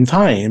taken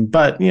time,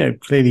 but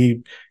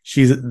clearly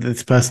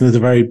this person is a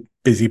very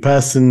busy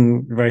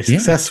person, very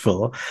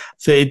successful.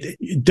 So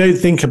don't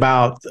think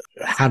about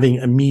having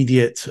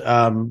immediate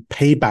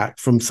payback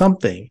from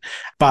something,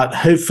 but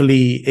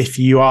hopefully if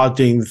you are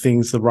doing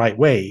things the right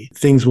way,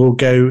 things will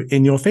go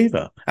in your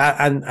favor.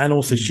 And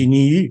also she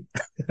knew you.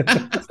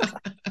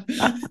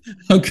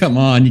 Oh, come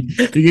on.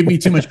 You give me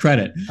too much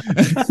credit.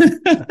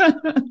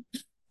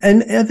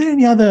 And are there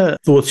any other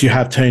thoughts you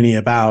have, Tony,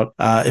 about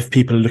if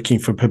people are looking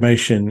for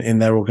promotion in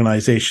their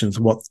organizations,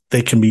 what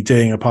they can be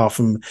doing apart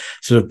from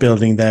sort of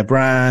building their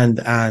brand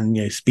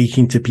and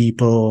speaking to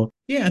people?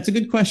 Yeah, it's a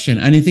good question.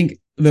 And I think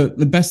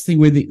the best thing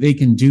where they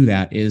can do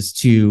that is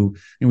to,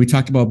 we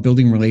talked about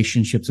building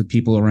relationships with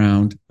people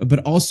around, but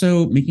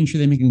also making sure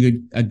they make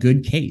a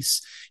good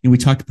case. We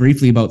talked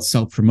briefly about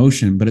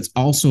self-promotion, but it's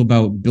also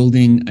about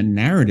building a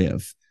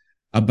narrative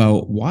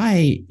about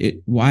why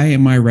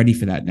am I ready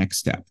for that next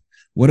step?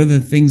 What are the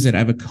things that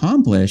I've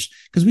accomplished?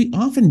 Because we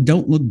often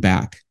don't look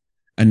back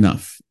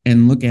enough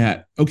and look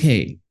at,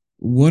 okay,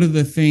 what are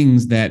the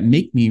things that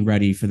make me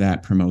ready for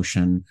that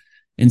promotion,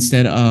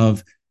 instead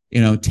of,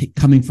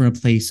 coming from a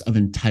place of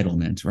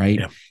entitlement,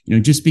 right? Yeah.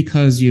 Just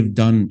because you've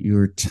done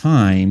your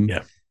time,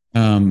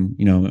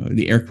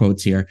 the air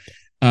quotes here,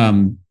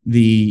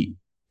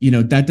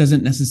 that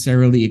doesn't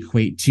necessarily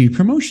equate to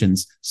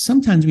promotions.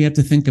 Sometimes we have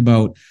to think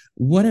about,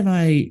 what have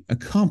I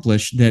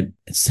accomplished that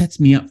sets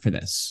me up for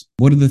this?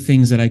 What are the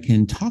things that I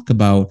can talk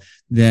about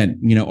that,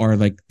 are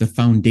the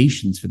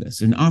foundations for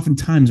this? And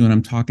oftentimes when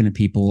I'm talking to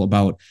people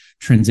about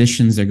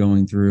transitions they're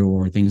going through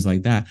or things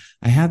like that,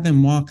 I have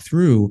them walk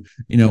through,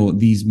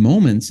 these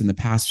moments in the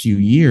past few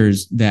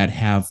years that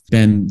have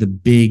been the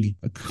big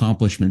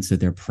accomplishments that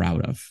they're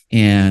proud of.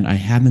 And I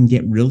have them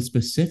get real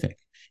specific,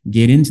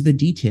 get into the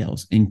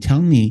details and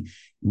tell me,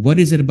 what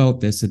is it about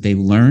this that they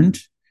learned?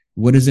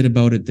 What is it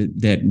about it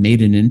that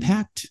made an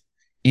impact?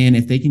 And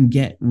if they can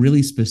get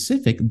really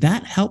specific,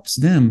 that helps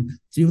them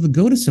to be able to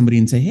go to somebody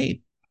and say,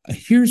 hey,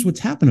 here's what's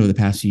happened over the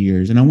past few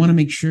years. And I want to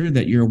make sure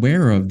that you're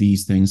aware of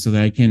these things so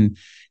that I can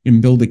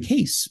build a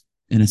case,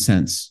 in a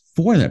sense,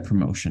 for that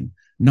promotion,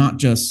 not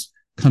just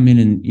come in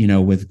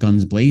and, with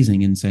guns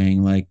blazing and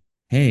saying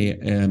hey,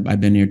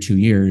 I've been here 2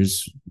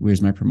 years.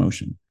 Where's my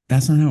promotion?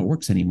 That's not how it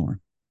works anymore.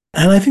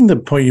 And I think the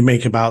point you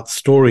make about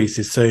stories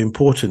is so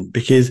important,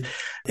 because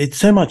it's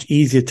so much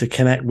easier to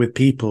connect with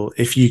people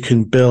if you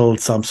can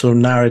build some sort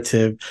of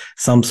narrative,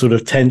 some sort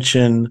of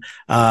tension,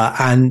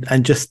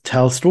 and just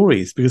tell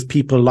stories, because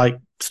people like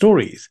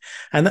stories.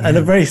 And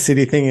a very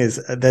silly thing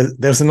is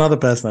there's another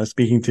person I was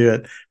speaking to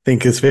at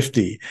Thinkers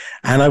 50,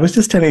 and I was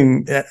just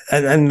telling,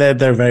 and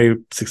they're a very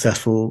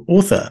successful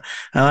author,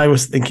 and I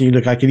was thinking,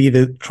 look, I could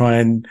either try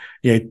and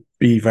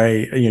be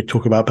very,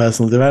 talk about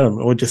personal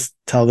development, or just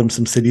tell them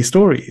some silly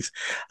stories.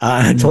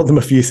 And I told them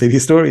a few silly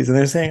stories, and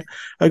they were saying,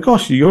 oh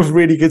gosh, you're a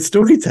really good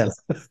storyteller.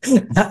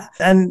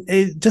 And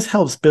it just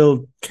helps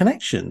build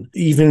connection,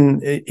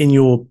 even in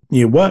your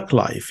work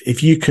life.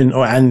 If you can,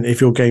 and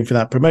if you're going for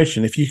that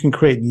promotion, if you can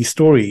create these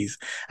stories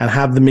and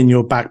have them in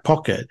your back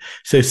pocket.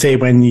 So say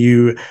when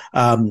you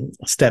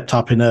stepped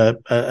up in a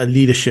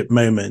leadership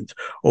moment,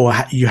 or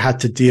you had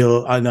to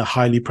deal in a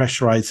highly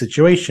pressurized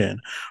situation,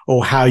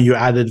 or how you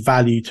added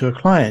value to a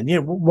client,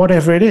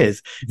 whatever it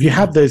is, if you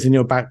have those in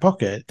your back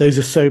pocket, those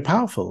are so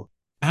powerful.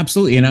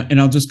 Absolutely.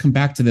 And I'll just come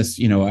back to this.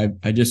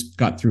 I just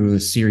got through a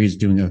series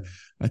doing a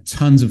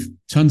tons of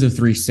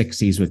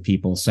 360s with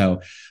people.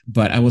 So,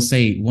 but I will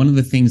say one of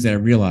the things that I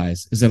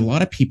realize is that a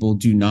lot of people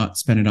do not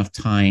spend enough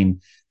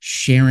time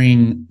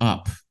sharing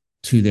up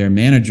to their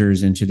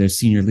managers and to their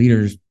senior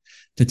leaders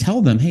to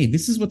tell them, hey,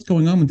 this is what's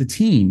going on with the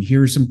team.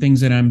 Here are some things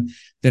that's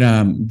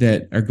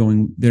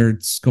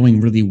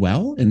going really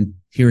well, and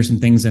here are some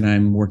things that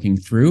I'm working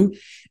through.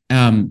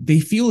 They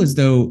feel as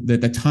though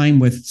that the time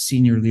with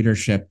senior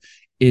leadership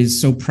is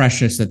so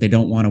precious that they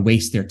don't want to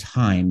waste their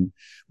time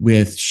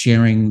with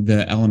sharing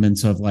the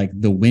elements of like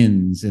the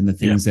wins and the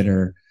things that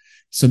are,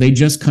 so they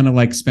just kind of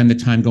like spend the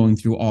time going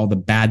through all the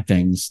bad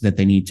things that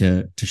they need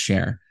to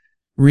share.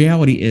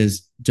 Reality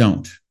is,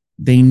 don't.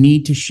 They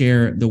need to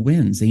share the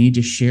wins. They need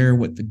to share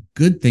what the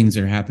good things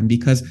that are happening,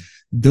 because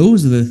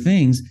those are the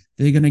things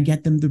that are going to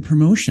get them the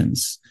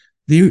promotions.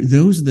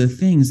 Those are the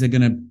things that are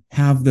going to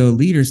have the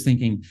leaders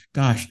thinking,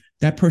 gosh,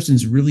 that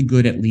person's really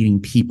good at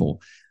leading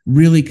people,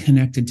 really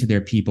connected to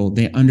their people.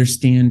 They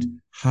understand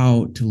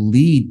how to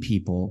lead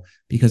people,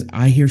 because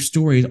I hear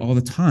stories all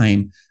the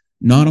time,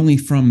 not only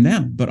from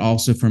them, but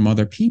also from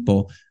other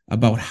people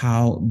about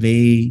how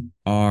they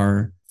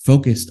are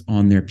focused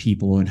on their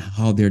people and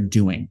how they're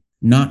doing,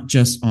 not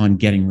just on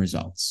getting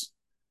results.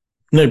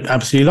 No,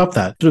 absolutely love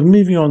that. But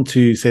moving on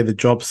to, say, the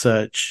job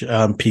search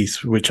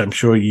piece, which I'm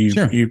sure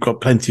you've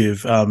got plenty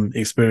of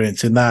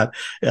experience in that,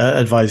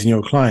 advising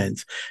your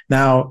clients.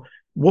 Now,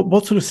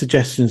 what sort of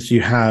suggestions do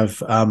you have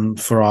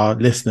for our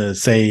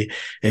listeners, say,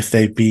 if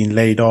they've been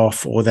laid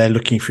off or they're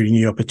looking for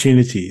new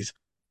opportunities?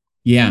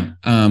 Yeah,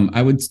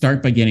 I would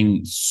start by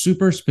getting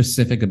super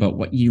specific about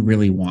what you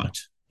really want.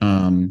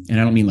 And I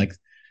don't mean like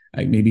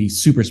maybe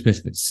super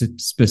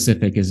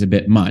specific is a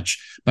bit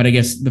much, but I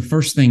guess the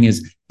first thing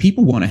is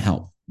people want to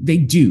help. They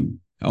do,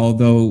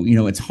 although,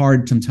 it's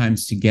hard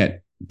sometimes to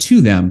get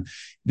to them.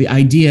 The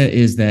idea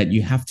is that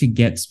you have to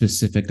get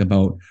specific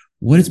about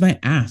what is my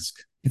ask.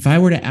 If I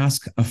were to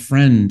ask a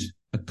friend,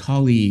 a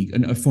colleague,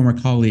 a former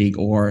colleague,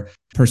 or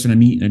person I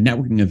meet in a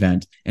networking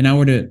event, and I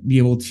were to be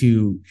able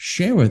to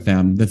share with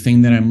them the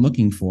thing that I'm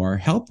looking for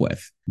help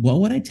with, what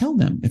would I tell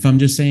them? If I'm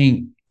just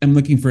saying I'm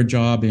looking for a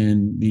job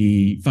in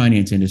the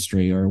finance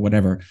industry or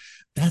whatever,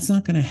 that's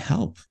not going to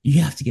help.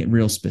 You have to get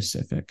real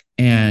specific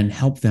and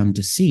help them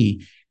to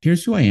see,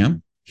 here's who I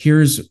am,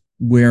 here's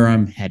where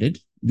I'm headed,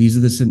 these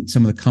are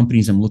some of the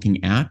companies I'm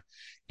looking at,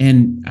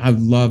 and I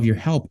would love your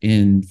help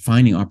in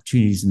finding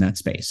opportunities in that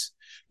space.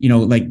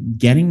 Like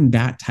getting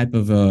that type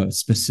of a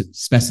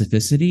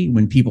specificity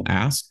when people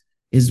ask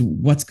is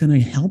what's going to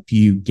help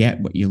you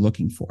get what you're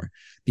looking for.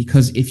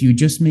 Because if you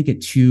just make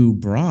it too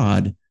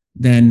broad,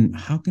 then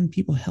how can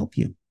people help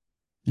you?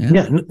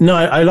 No,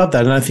 I love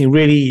that. And I think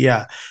really,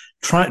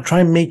 try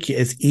and make it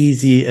as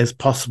easy as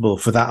possible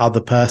for that other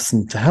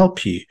person to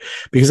help you,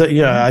 because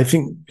I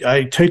think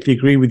I totally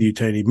agree with you,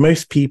 Tony.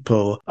 Most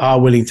people are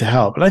willing to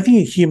help, and I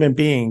think human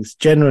beings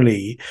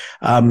generally,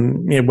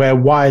 we're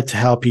wired to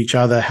help each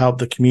other, help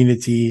the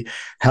community,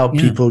 help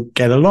people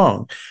get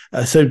along.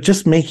 So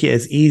just make it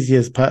as easy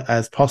as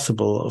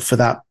possible for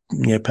that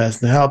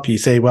person to help you.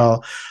 Say,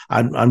 well,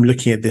 I'm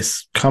looking at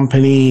this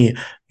company.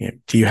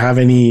 Do you have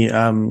any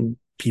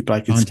people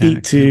I can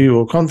speak to,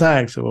 or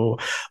contacts, or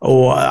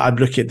I'm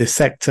looking at this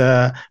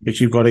sector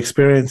which you've got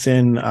experience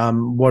in.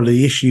 What are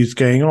the issues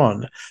going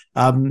on?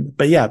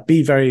 But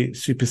be very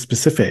super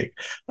specific.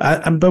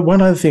 But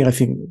one other thing I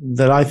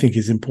think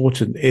is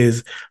important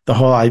is the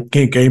whole,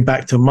 going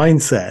back to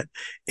mindset,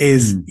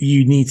 is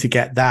you need to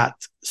get that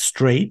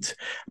straight.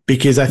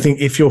 Because I think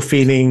if you're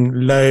feeling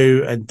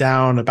low and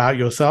down about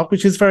yourself,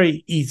 which is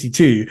very easy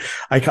too,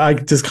 I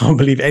just can't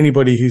believe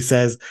anybody who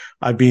says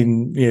I've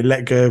been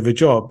let go of a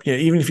job.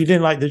 Even if you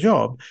didn't like the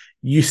job,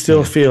 you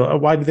still feel, oh,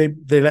 why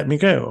did they let me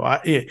go?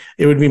 It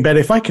would have been better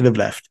if I could have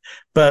left.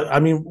 But I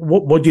mean,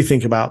 what do you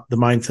think about the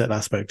mindset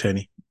aspect,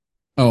 Tony?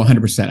 Oh,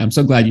 100%. I'm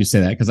so glad you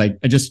say that, because I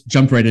just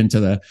jumped right into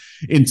the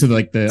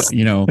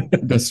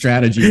the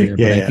strategy there.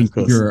 But I think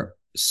you're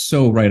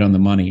so right on the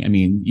money. I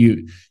mean,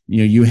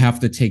 you have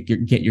to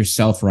get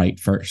yourself right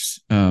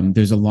first.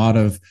 There's a lot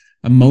of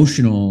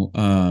emotional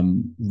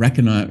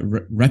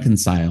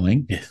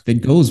reconciling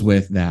that goes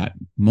with that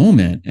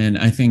moment, and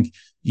I think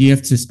you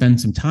have to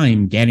spend some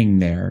time getting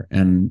there.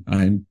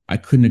 And I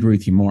couldn't agree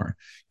with you more.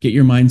 Get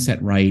your mindset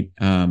right,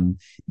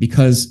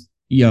 because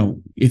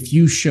if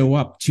you show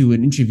up to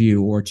an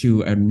interview or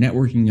to a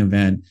networking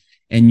event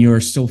and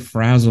you're still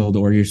frazzled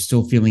or you're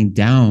still feeling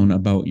down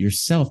about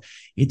yourself,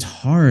 it's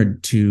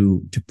hard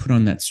to put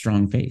on that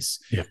strong face.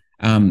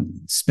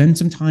 Spend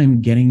some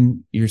time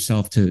getting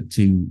yourself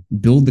to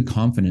build the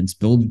confidence,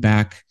 build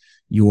back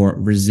your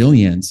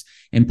resilience.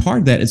 And part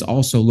of that is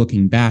also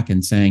looking back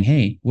and saying,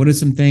 hey, what are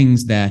some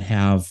things that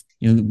have,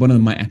 one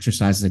of my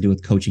exercises I do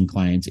with coaching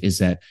clients is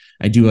that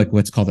I do like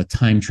what's called a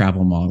time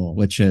travel model,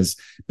 which is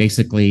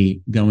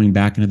basically going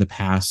back into the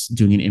past,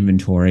 doing an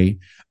inventory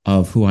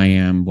of who I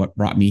am, what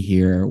brought me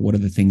here, what are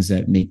the things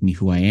that make me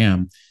who I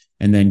am,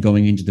 and then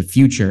going into the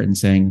future and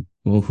saying,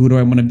 well, who do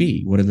I want to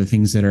be? What are the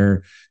things that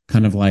are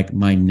kind of like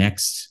my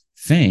next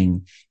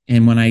thing?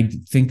 And when I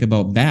think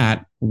about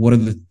that, what are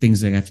the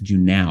things that I have to do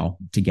now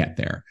to get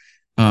there?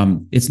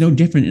 It's no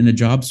different in a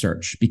job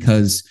search,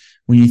 because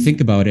when you think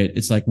about it,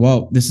 it's like,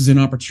 well, this is an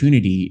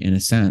opportunity in a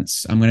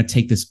sense. I'm going to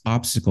take this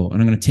obstacle and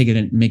I'm going to take it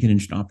and make it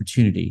into an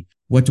opportunity.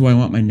 What do I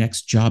want my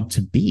next job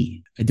to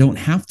be? I don't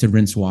have to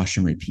rinse, wash,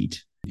 and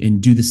repeat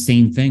and do the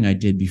same thing I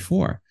did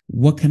before.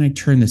 What can I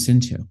turn this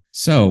into?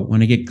 So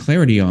when I get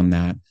clarity on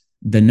that,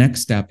 the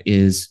next step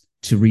is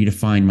to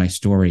redefine my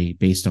story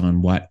based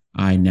on what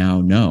I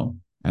now know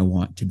I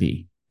want to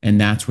be. And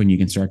that's when you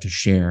can start to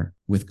share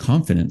with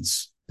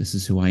confidence. This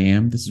is who I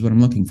am. This is what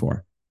I'm looking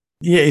for.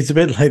 Yeah, it's a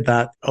bit like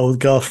that old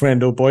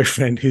girlfriend or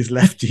boyfriend who's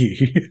left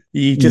you.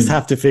 You just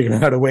have to figure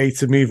out a way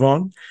to move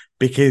on,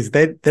 because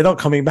they're not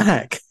coming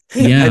back.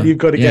 Yeah, And you've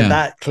got to get yeah.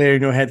 that clear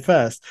in your head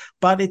first.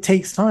 But it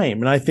takes time.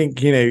 And I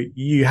think,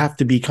 you have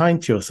to be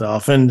kind to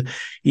yourself. And,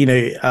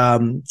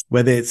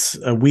 whether it's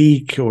a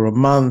week or a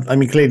month, I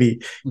mean,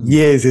 clearly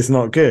years is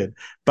not good,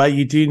 but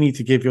you do need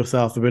to give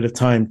yourself a bit of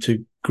time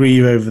to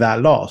grieve over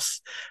that loss,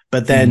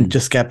 but then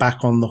just get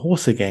back on the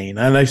horse again.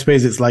 And I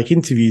suppose it's like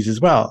interviews as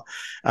well.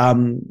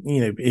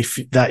 If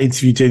that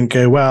interview didn't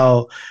go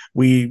well,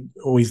 we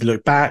always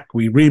look back,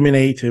 we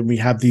ruminate, and we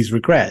have these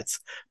regrets.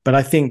 But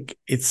I think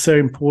it's so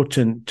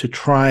important to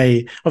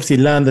try, obviously,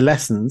 learn the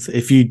lessons.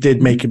 If you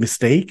did make a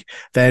mistake,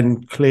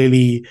 then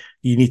clearly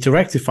you need to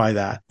rectify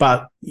that.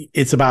 But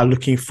it's about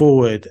looking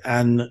forward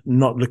and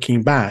not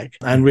looking back,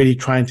 and really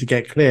trying to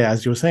get clear,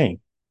 as you're saying.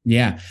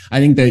 Yeah. I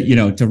think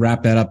that, to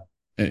wrap that up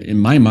in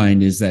my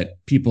mind, is that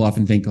people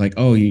often think like,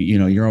 oh,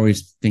 you're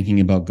always thinking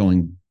about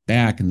going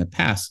back in the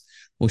past.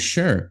 Well,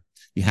 sure,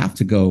 you have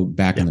to go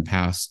back in the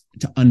past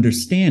to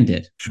understand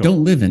it. Sure.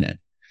 Don't live in it.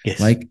 Yes.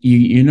 Like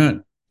you're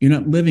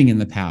not living in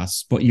the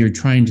past. What you're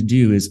trying to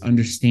do is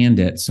understand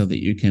it so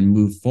that you can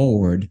move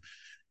forward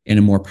in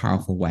a more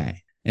powerful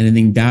way. And I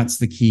think that's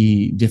the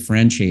key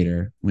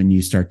differentiator when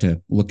you start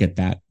to look at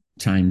that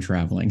time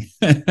traveling.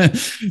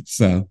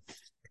 So.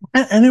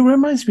 And it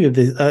reminds me of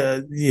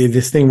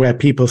this thing where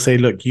people say,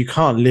 look, you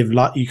can't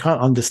you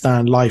can't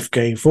understand life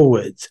going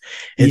forwards.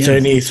 It's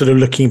only sort of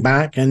looking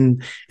back.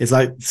 And it's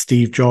like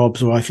Steve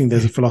Jobs, or I think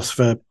there's a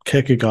philosopher,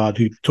 Kierkegaard,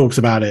 who talks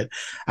about it.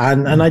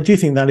 And I do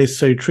think that is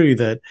so true,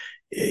 that,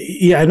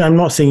 and I'm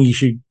not saying you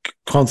should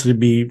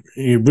constantly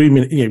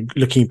be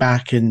looking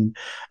back and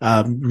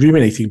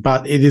ruminating,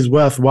 but it is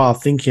worthwhile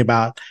thinking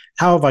about,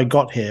 how have I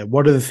got here?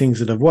 What are the things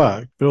that have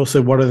worked? But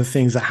also, what are the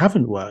things that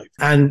haven't worked?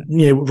 And,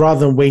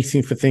 rather than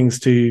waiting for things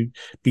to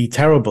be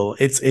terrible,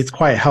 it's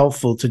quite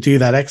helpful to do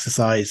that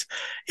exercise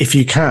if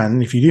you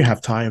do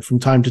have time, from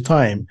time to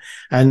time,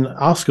 and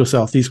ask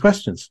yourself these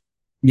questions.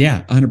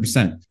 Yeah,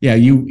 100%. Yeah,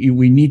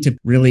 we need to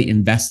really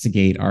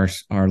investigate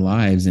our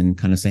lives and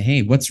kind of say,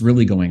 hey, what's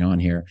really going on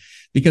here?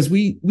 Because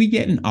we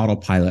get an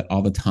autopilot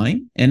all the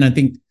time. And I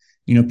think,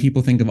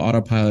 people think of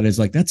autopilot as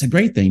like, that's a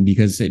great thing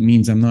because it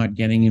means I'm not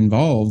getting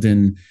involved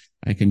and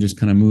I can just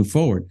kind of move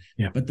forward.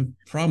 Yeah. But the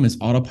problem is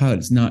autopilot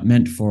is not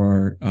meant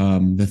for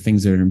the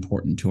things that are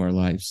important to our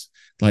lives.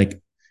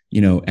 Like,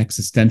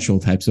 existential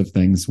types of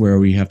things where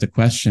we have to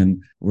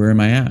question, where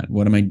am I at?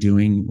 What am I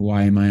doing?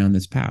 Why am I on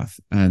this path?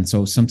 And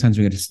so sometimes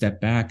we got to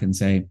step back and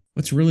say,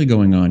 what's really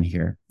going on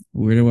here?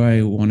 Where do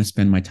I want to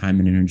spend my time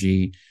and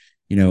energy?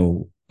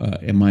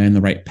 Am I on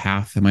the right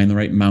path? Am I in the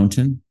right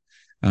mountain?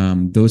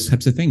 Those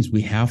types of things.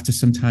 We have to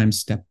sometimes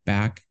step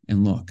back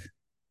and look.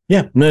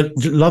 Yeah, no,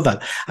 love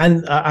that.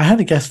 And I had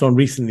a guest on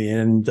recently,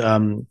 and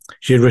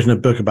she had written a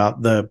book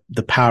about the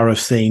power of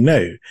saying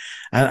no.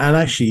 And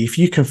actually, if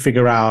you can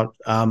figure out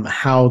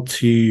how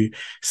to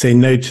say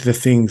no to the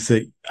things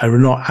that are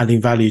not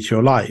adding value to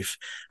your life,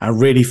 and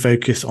really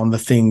focus on the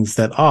things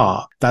that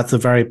are, that's a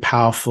very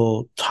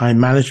powerful time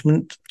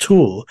management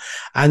tool.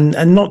 And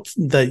not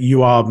that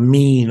you are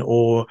mean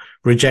or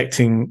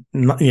rejecting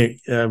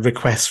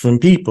requests from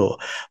people,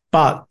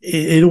 but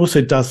it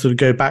also does sort of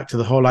go back to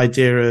the whole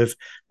idea of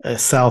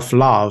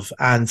self-love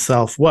and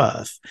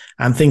self-worth,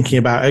 and thinking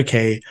about,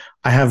 okay,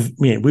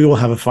 we all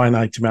have a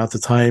finite amount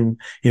of time,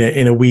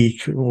 in a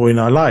week or in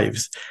our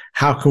lives.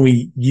 How can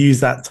we use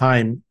that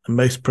time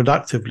most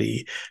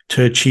productively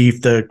to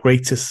achieve the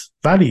greatest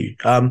value?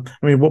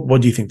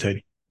 What do you think,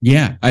 Tony?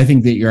 Yeah, I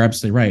think that you're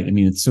absolutely right. I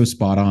mean, it's so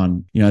spot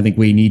on. I think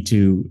we need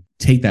to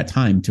take that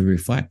time to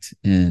reflect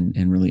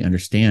and really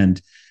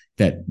understand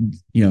that,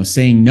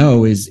 saying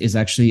no is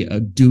actually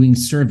doing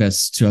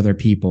service to other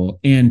people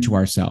and to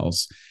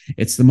ourselves.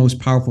 It's the most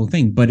powerful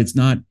thing, but it's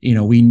not,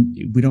 we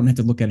don't have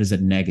to look at it as a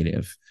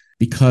negative,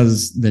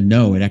 because the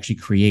no, it actually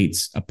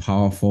creates a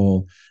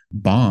powerful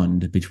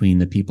bond between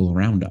the people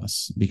around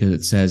us, because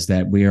it says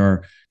that we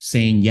are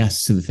saying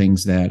yes to the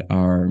things that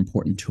are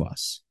important to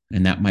us.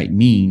 And that might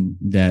mean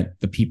that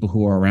the people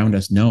who are around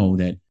us know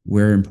that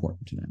we're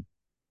important to them.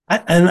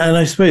 And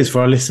I suppose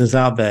for our listeners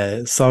out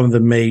there, some of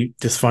them may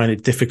just find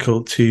it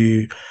difficult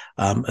to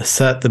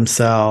assert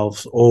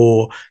themselves,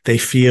 or they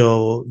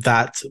feel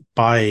that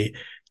by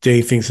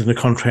doing things in a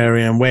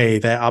contrarian way,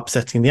 they're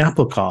upsetting the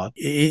apple cart.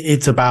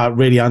 It's about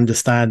really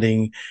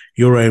understanding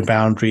your own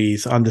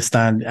boundaries,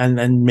 understand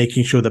and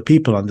making sure that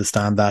people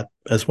understand that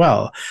as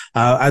well.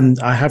 And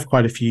I have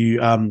quite a few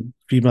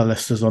female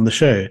listeners on the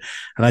show,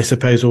 and I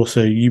suppose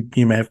also you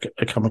may have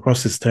come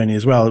across this, Tony,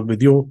 as well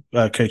with your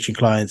coaching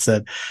clients,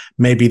 that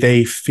maybe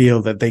they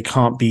feel that they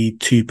can't be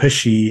too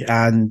pushy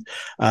and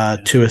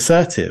too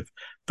assertive.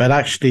 But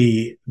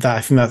actually,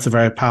 I think that's a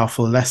very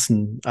powerful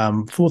lesson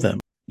for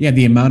them. Yeah,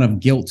 the amount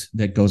of guilt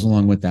that goes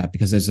along with that,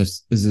 because there's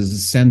a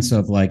sense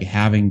of like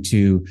having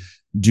to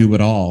do it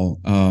all.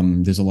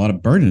 There's a lot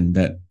of burden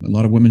that a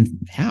lot of women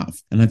have.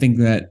 And I think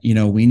that,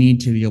 we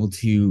need to be able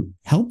to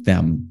help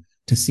them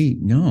to see,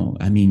 no,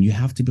 I mean, you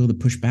have to be able to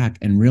push back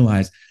and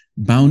realize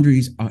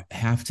boundaries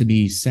have to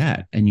be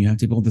set. And you have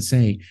to be able to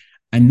say,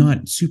 I'm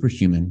not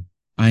superhuman.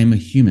 I am a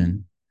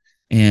human.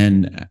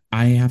 And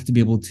I have to be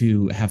able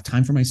to have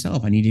time for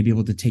myself. I need to be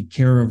able to take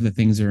care of the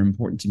things that are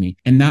important to me.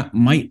 And that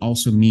might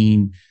also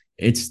mean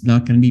it's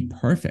not going to be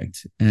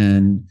perfect.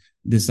 And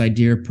this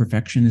idea of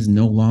perfection is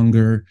no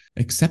longer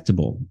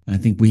acceptable. I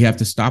think we have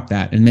to stop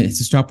that. And it's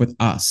to stop with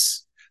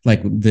us.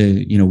 Like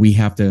we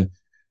have to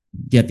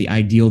get the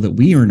ideal that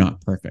we are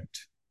not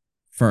perfect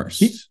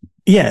first.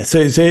 Yeah. So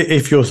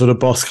if your sort of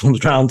boss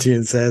comes around to you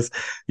and says,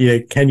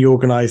 can you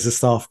organize a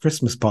staff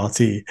Christmas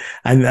party?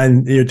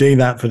 And you're doing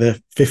that for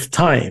the 5th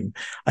time,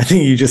 I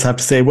think you just have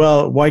to say,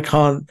 well, why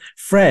can't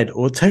Fred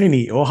or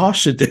Tony or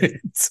Harsha do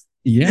it?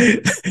 Yeah.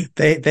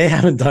 They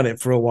haven't done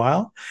it for a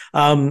while.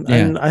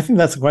 And I think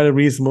that's quite a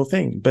reasonable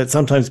thing. But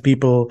sometimes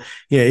people,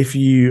 if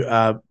you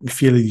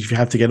feel you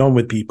have to get on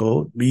with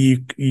people,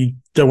 you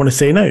don't want to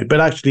say no. But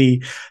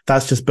actually,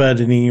 that's just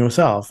burdening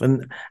yourself.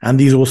 And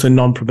these are also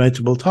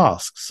non-promotable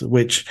tasks,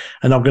 which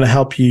are not going to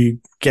help you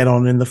get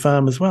on in the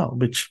firm as well,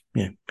 which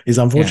is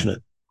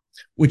unfortunate.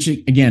 Yeah. Which,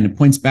 again, it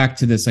points back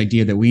to this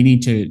idea that we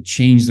need to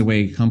change the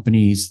way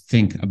companies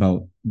think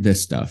about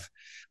this stuff,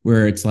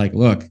 where it's like,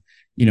 look,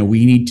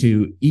 we need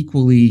to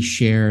equally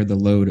share the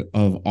load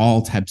of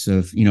all types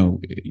of,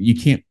 you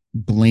can't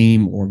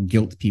blame or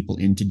guilt people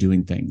into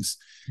doing things.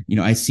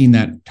 I've seen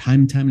that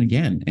time and time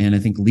again. And I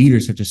think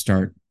leaders have to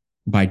start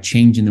by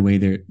changing the way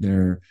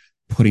they're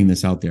putting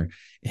this out there.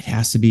 It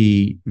has to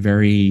be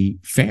very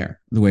fair,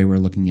 the way we're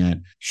looking at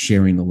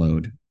sharing the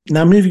load.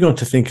 Now, moving on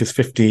to Thinkers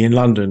 50 in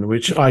London,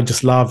 which I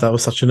just love. That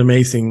was such an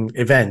amazing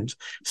event.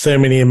 So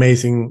many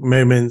amazing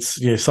moments,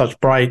 such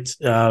bright,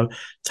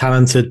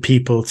 talented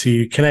people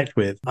to connect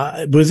with.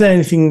 Was there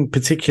anything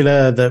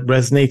particular that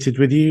resonated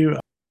with you?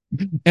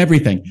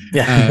 Everything.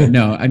 Yeah.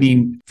 No, I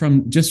mean,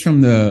 from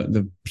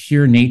the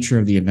pure nature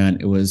of the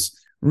event, it was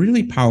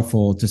really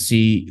powerful to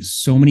see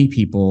so many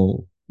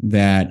people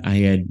that I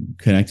had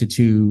connected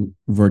to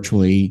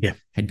virtually,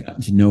 had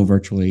gotten to know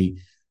virtually,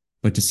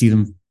 but to see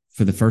them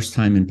for the first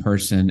time in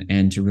person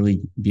and to really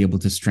be able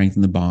to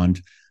strengthen the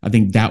bond. I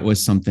think that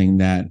was something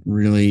that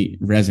really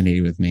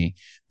resonated with me.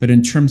 But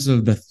in terms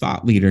of the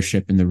thought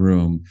leadership in the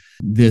room,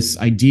 this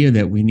idea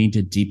that we need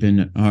to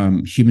deepen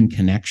human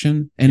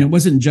connection. And it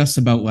wasn't just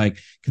about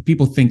because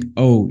people think,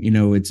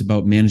 it's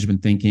about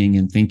management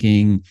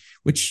thinking,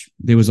 which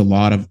there was a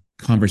lot of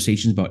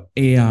conversations about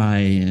AI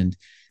and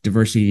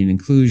diversity and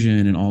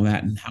inclusion and all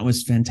that. And that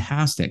was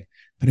fantastic.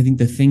 But I think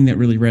the thing that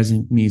really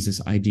resonates with me is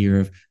this idea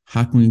of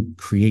how can we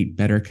create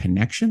better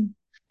connection?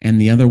 And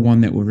the other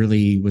one that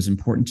really was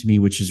important to me,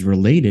 which is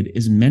related,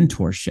 is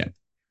mentorship,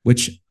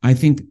 which I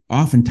think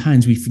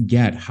oftentimes we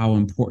forget how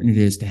important it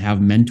is to have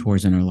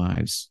mentors in our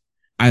lives.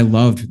 I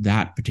loved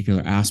that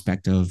particular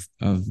aspect of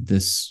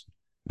this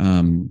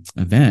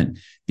event,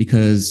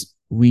 because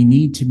we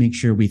need to make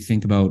sure we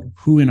think about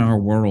who in our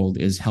world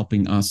is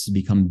helping us to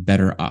become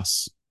better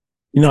us.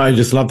 I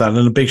just love that.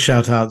 And a big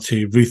shout out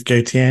to Ruth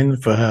Gauthier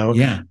for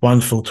her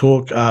wonderful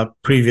talk,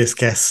 previous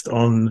guest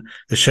on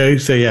the show.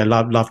 So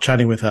love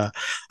chatting with her.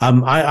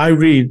 I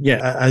really,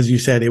 as you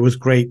said, it was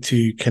great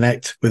to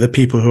connect with the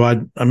people who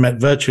I met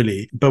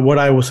virtually. But what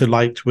I also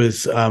liked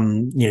was,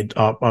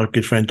 our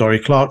good friend Dory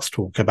Clark's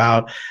talk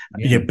about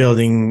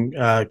building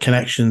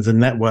connections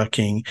and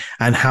networking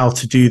and how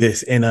to do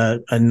this in a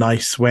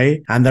nice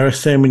way. And there are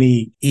so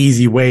many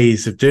easy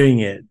ways of doing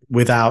it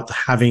without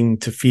having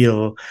to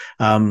feel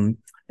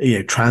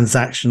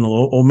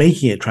transactional or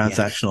making it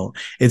transactional.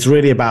 Yes. It's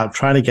really about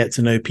trying to get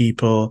to know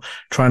people,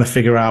 trying to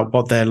figure out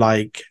what they're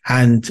like.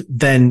 And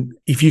then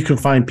if you can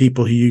find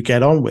people who you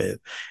get on with,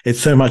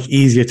 it's so much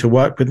easier to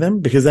work with them,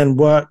 because then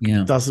work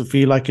doesn't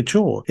feel like a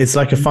chore. It's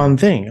like a fun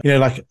thing,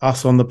 like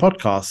us on the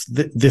podcast.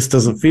 This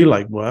doesn't feel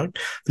like work.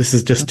 This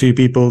is just two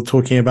people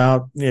talking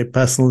about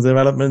personal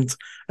development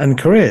and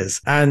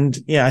careers. And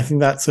I think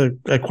that's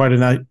quite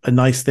a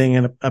nice thing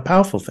and a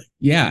powerful thing.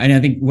 Yeah. And I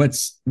think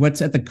what's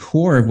at the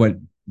core of what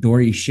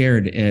Dory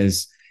shared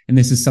is, And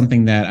this is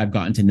something that I've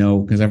gotten to know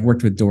because I've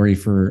worked with Dory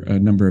for a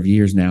number of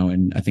years now,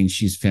 and I think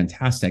she's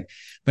fantastic.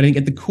 But I think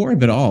at the core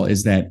of it all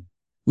is that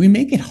we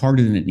make it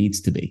harder than it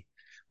needs to be.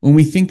 When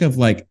we think of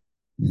like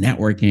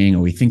networking, or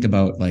we think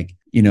about like,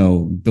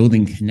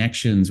 building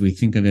connections, we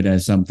think of it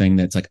as something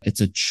that's like,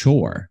 it's a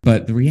chore.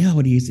 But the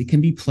reality is it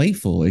can be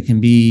playful, it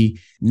can be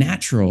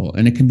natural,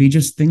 and it can be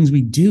just things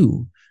we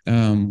do.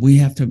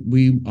 We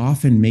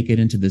often make it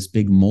into this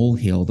big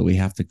molehill that we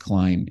have to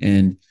climb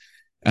and,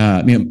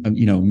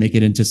 make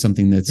it into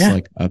something that's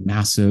like a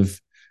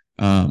massive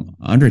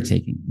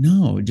undertaking.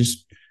 No,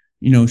 just,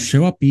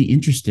 show up, be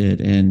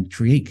interested, and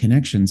create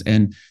connections.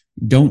 And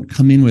don't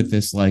come in with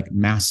this like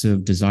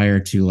massive desire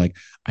to like,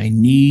 I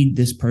need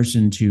this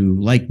person to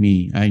like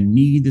me. I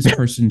need this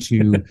person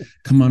to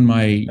come on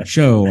my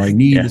show. I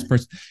need this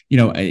person.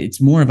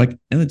 It's more of like,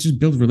 let's just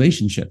build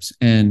relationships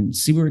and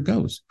see where it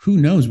goes. Who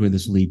knows where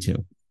this will lead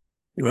to?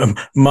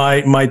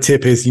 My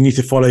tip is you need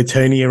to follow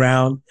Tony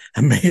around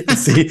and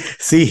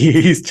see who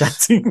he's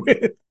chatting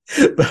with.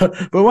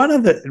 But one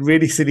of the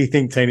really silly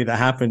thing, Tony, that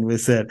happened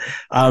was that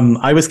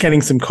I was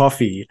getting some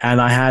coffee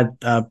and I had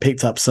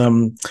picked up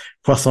some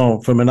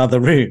croissant from another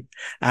room.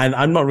 And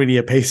I'm not really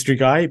a pastry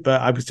guy,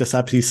 but I was just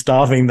absolutely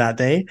starving that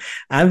day.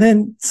 And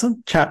then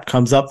some chap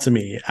comes up to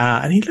me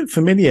and he looked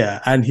familiar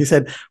and he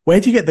said, "Where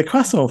did you get the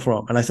croissant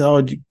from?" And I said,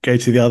 "Oh, go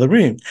to the other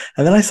room."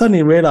 And then I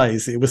suddenly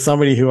realized it was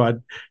somebody who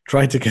I'd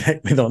tried to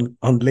connect with on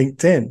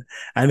LinkedIn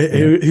and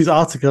whose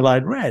article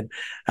I'd read.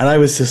 And I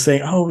was just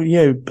saying, "Oh,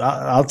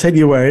 I'll tell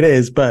you where it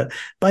is. But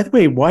by the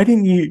way, why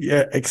didn't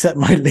you accept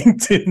my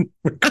LinkedIn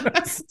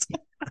request?"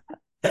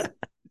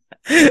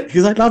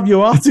 Because I love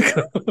your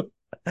article.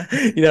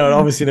 And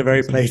obviously in a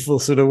very playful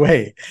sort of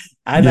way.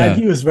 And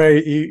he was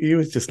he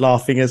was just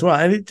laughing as well.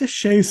 And it just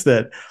shows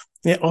that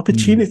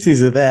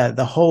opportunities are there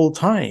the whole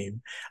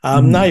time.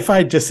 Now, if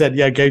I just said,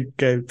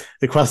 go,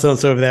 the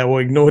croissant's over there,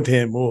 or ignored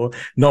him, or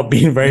not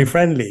being very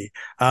friendly,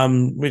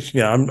 which,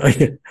 I'm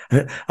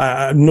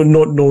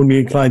not normally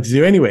inclined to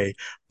do anyway,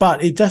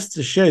 but it just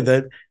to show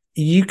that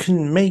you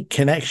can make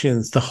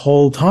connections the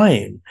whole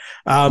time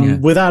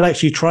without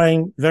actually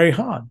trying very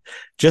hard.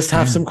 Just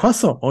have some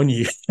croissant on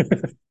you.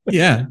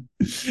 Yeah.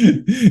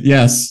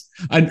 Yes.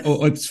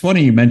 It's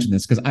funny you mentioned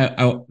this because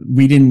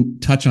we didn't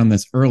touch on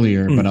this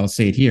earlier, but I'll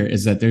say it here,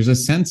 is that there's a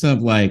sense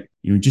of like,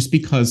 just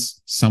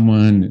because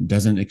someone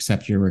doesn't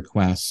accept your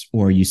requests,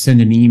 or you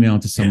send an email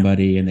to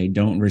somebody and they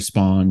don't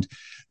respond,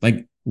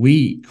 like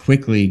we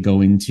quickly go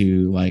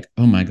into like,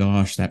 oh my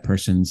gosh, that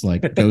person's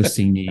like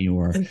ghosting me,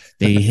 or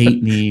they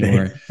hate me,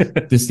 or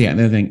this, that, and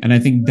the other thing. And I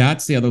think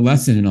that's the other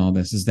lesson in all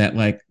this, is that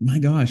like, my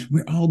gosh,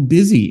 we're all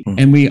busy,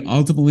 and we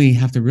ultimately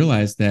have to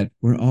realize that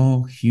we're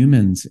all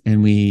humans,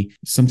 and we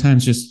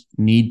sometimes just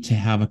need to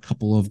have a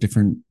couple of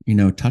different,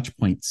 touch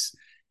points,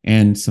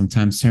 and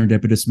sometimes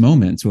serendipitous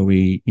moments where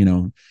we,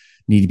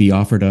 need to be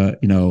offered a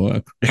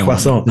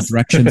croissant, the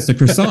directions to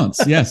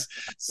croissants. Yes.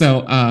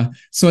 So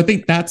I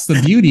think that's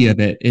the beauty of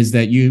it, is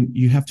that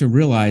you have to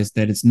realize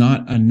that it's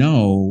not a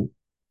no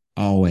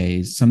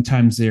always.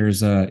 Sometimes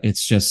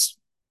it's just,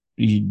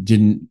 you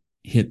didn't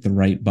hit the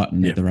right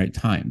button at the right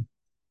time.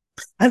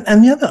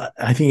 And the other,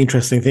 I think,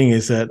 interesting thing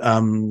is that,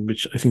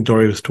 which I think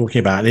Dory was talking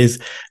about, is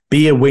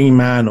be a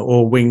wingman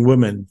or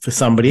wingwoman for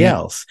somebody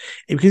else,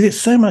 because it's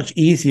so much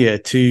easier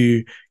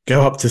to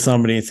go up to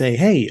somebody and say,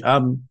 "Hey,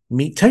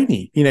 meet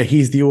Tony.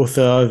 He's the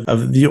author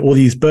of all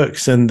these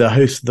books and the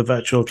host of the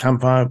Virtual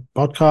Campfire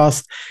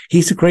podcast.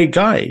 He's a great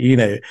guy,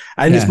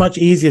 and it's much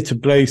easier to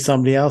blow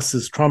somebody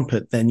else's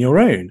trumpet than your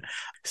own."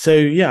 So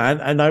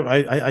and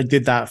I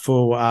did that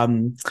for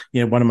one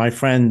of my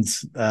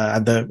friends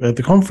at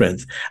the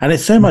conference, and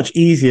it's so much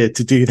easier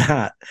to do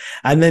that.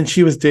 And then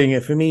she was doing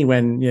it for me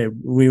when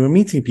we were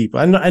meeting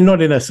people, and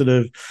not in a sort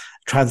of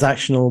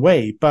transactional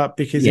way, but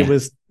because it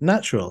was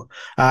natural.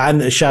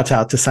 And a shout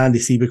out to Sandy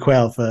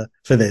Sieber-Quayle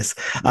for this.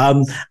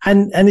 And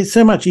it's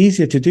so much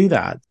easier to do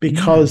that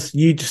because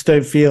you just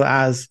don't feel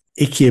as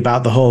icky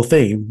about the whole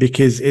thing,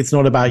 because it's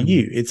not about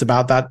you, it's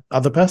about that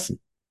other person.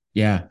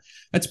 Yeah.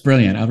 That's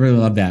brilliant. I really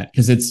love that,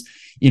 because it's,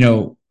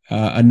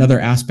 another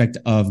aspect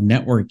of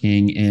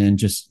networking and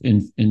just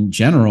in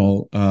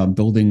general,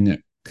 building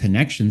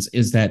connections,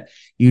 is that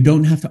you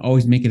don't have to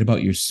always make it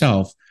about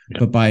yourself,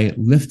 but by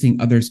lifting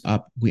others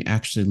up, we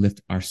actually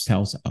lift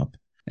ourselves up.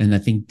 And I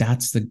think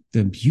that's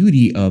the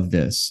beauty of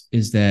this,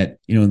 is that,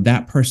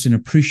 that person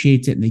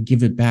appreciates it and they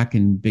give it back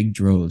in big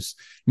droves.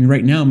 I mean,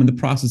 right now I'm in the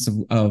process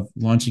of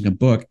launching a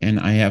book, and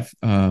I have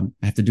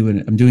to do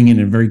it. I'm doing it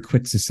in a very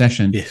quick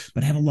succession,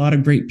 but I have a lot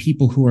of great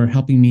people who are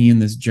helping me in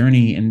this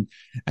journey, and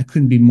I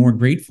couldn't be more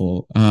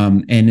grateful.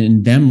 And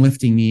in them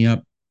lifting me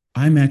up,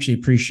 I'm actually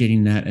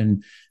appreciating that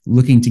and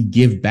looking to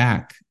give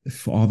back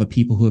for all the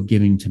people who have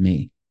given to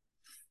me.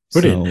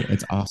 Brilliant. So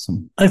it's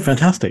awesome. Oh,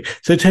 fantastic.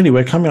 So, Tony,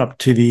 we're coming up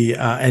to the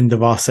end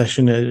of our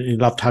session.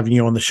 Loved having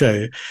you on the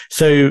show.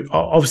 So,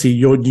 obviously,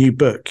 your new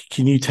book,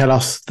 can you tell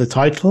us the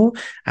title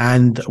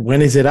and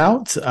when is it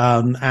out,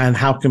 and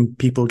how can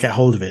people get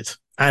hold of it?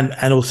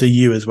 And also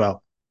you as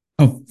well.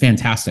 Oh,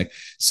 fantastic.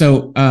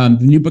 So, the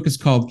new book is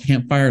called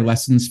Campfire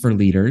Lessons for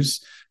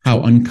Leaders. How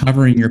Cool.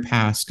 Uncovering Your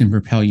Past Can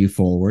Propel You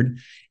Forward.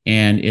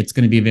 And it's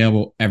going to be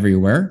available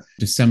everywhere.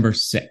 December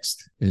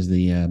 6th is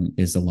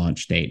the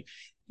launch date.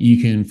 You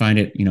can find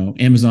it,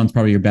 Amazon's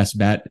probably your best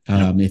bet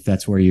if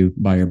that's where you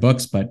buy your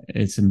books, but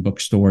it's in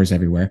bookstores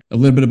everywhere. A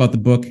little bit about the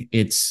book.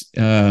 It's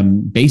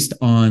based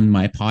on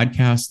my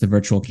podcast, The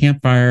Virtual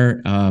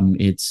Campfire.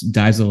 It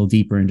dives a little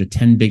deeper into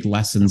 10 big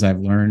lessons I've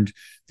learned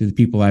through the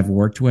people I've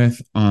worked with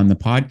on the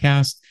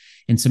podcast,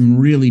 and some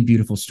really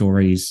beautiful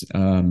stories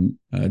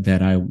that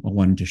I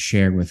wanted to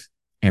share with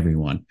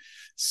everyone.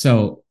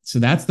 So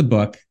that's the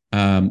book.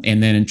 And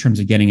then in terms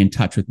of getting in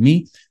touch with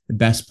me, the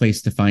best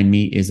place to find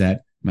me is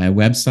at my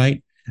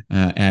website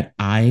at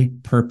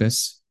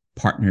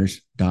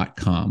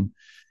ipurposepartners.com,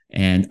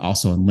 and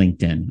also on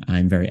LinkedIn.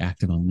 I'm very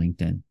active on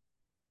LinkedIn.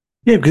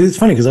 Yeah, because it's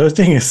funny, because I was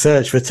doing a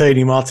search for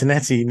Tony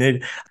Martignetti,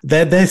 and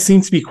there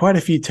seems to be quite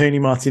a few Tony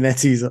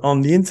Martinettis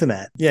on the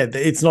internet. Yeah,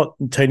 it's not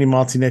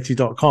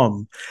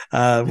TonyMartignetti.com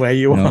where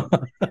you No.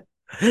 are.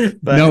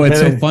 No, it's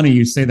so funny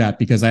you say that,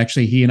 because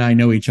actually he and I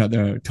know each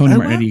other.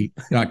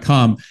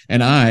 TonyMartignetti.com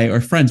and I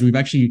are friends. I've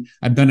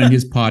been on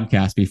his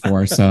podcast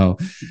before, so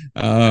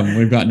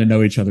we've gotten to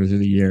know each other through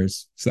the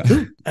years. So,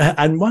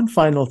 and one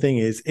final thing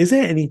is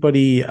there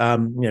anybody,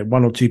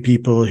 one or two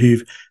people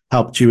who've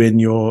helped you in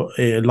your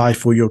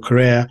life or your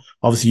career?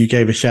 Obviously, you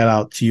gave a shout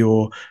out to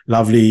your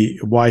lovely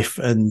wife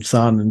and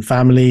son and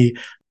family.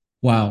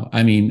 Wow.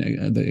 I mean,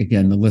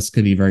 again, the list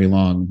could be very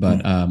long,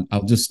 but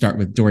I'll just start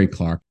with Dory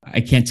Clark. I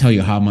can't tell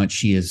you how much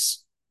she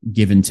has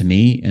given to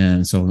me.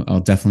 And so I'll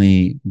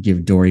definitely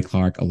give Dory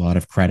Clark a lot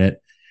of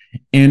credit.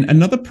 And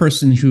another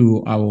person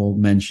who I will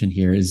mention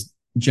here is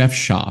Jeffrey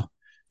Shaw.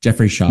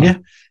 Yeah.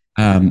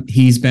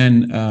 He's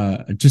been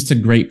just a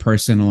great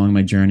person along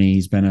my journey.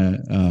 He's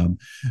been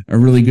a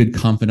really good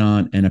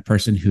confidant and a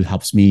person who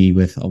helps me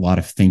with a lot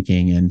of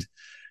thinking, and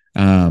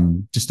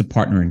just a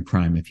partner in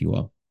crime, if you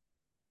will.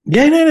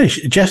 Yeah, no.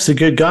 Jeff's a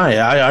good guy.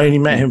 I only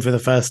met him for the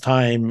first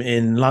time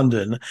in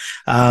London.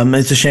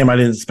 It's a shame I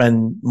didn't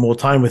spend more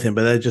time with him,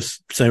 but there are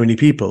just so many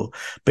people.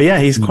 But yeah,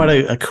 he's quite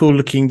a cool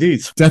looking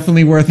dude.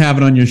 Definitely worth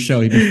having on your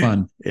show. He'd be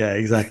fun. Yeah,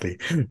 exactly.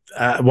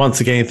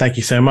 Once again, thank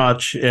you so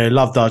much.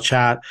 Loved our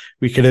chat.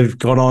 We could have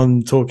gone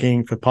on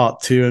talking for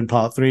part 2 and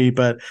part 3,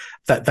 but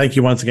thank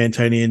you once again,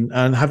 Tony,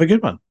 and have a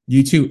good one.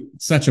 You too.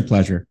 Such a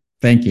pleasure.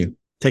 Thank you.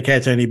 Take care,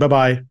 Tony.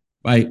 Bye-bye.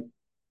 Bye.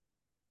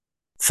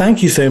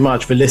 Thank you so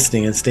much for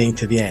listening and staying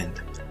to the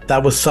end.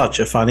 That was such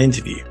a fun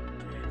interview.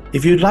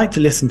 If you'd like to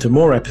listen to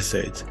more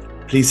episodes,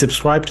 please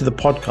subscribe to the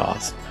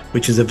podcast,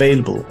 which is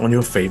available on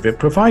your favorite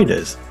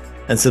providers,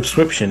 and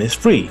subscription is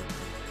free.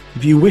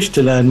 If you wish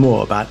to learn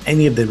more about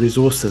any of the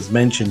resources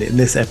mentioned in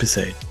this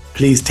episode,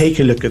 please take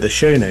a look at the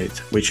show notes,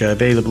 which are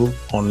available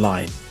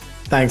online.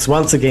 Thanks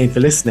once again for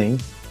listening.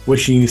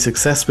 Wishing you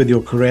success with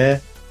your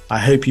career. I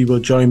hope you will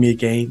join me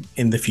again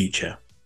in the future.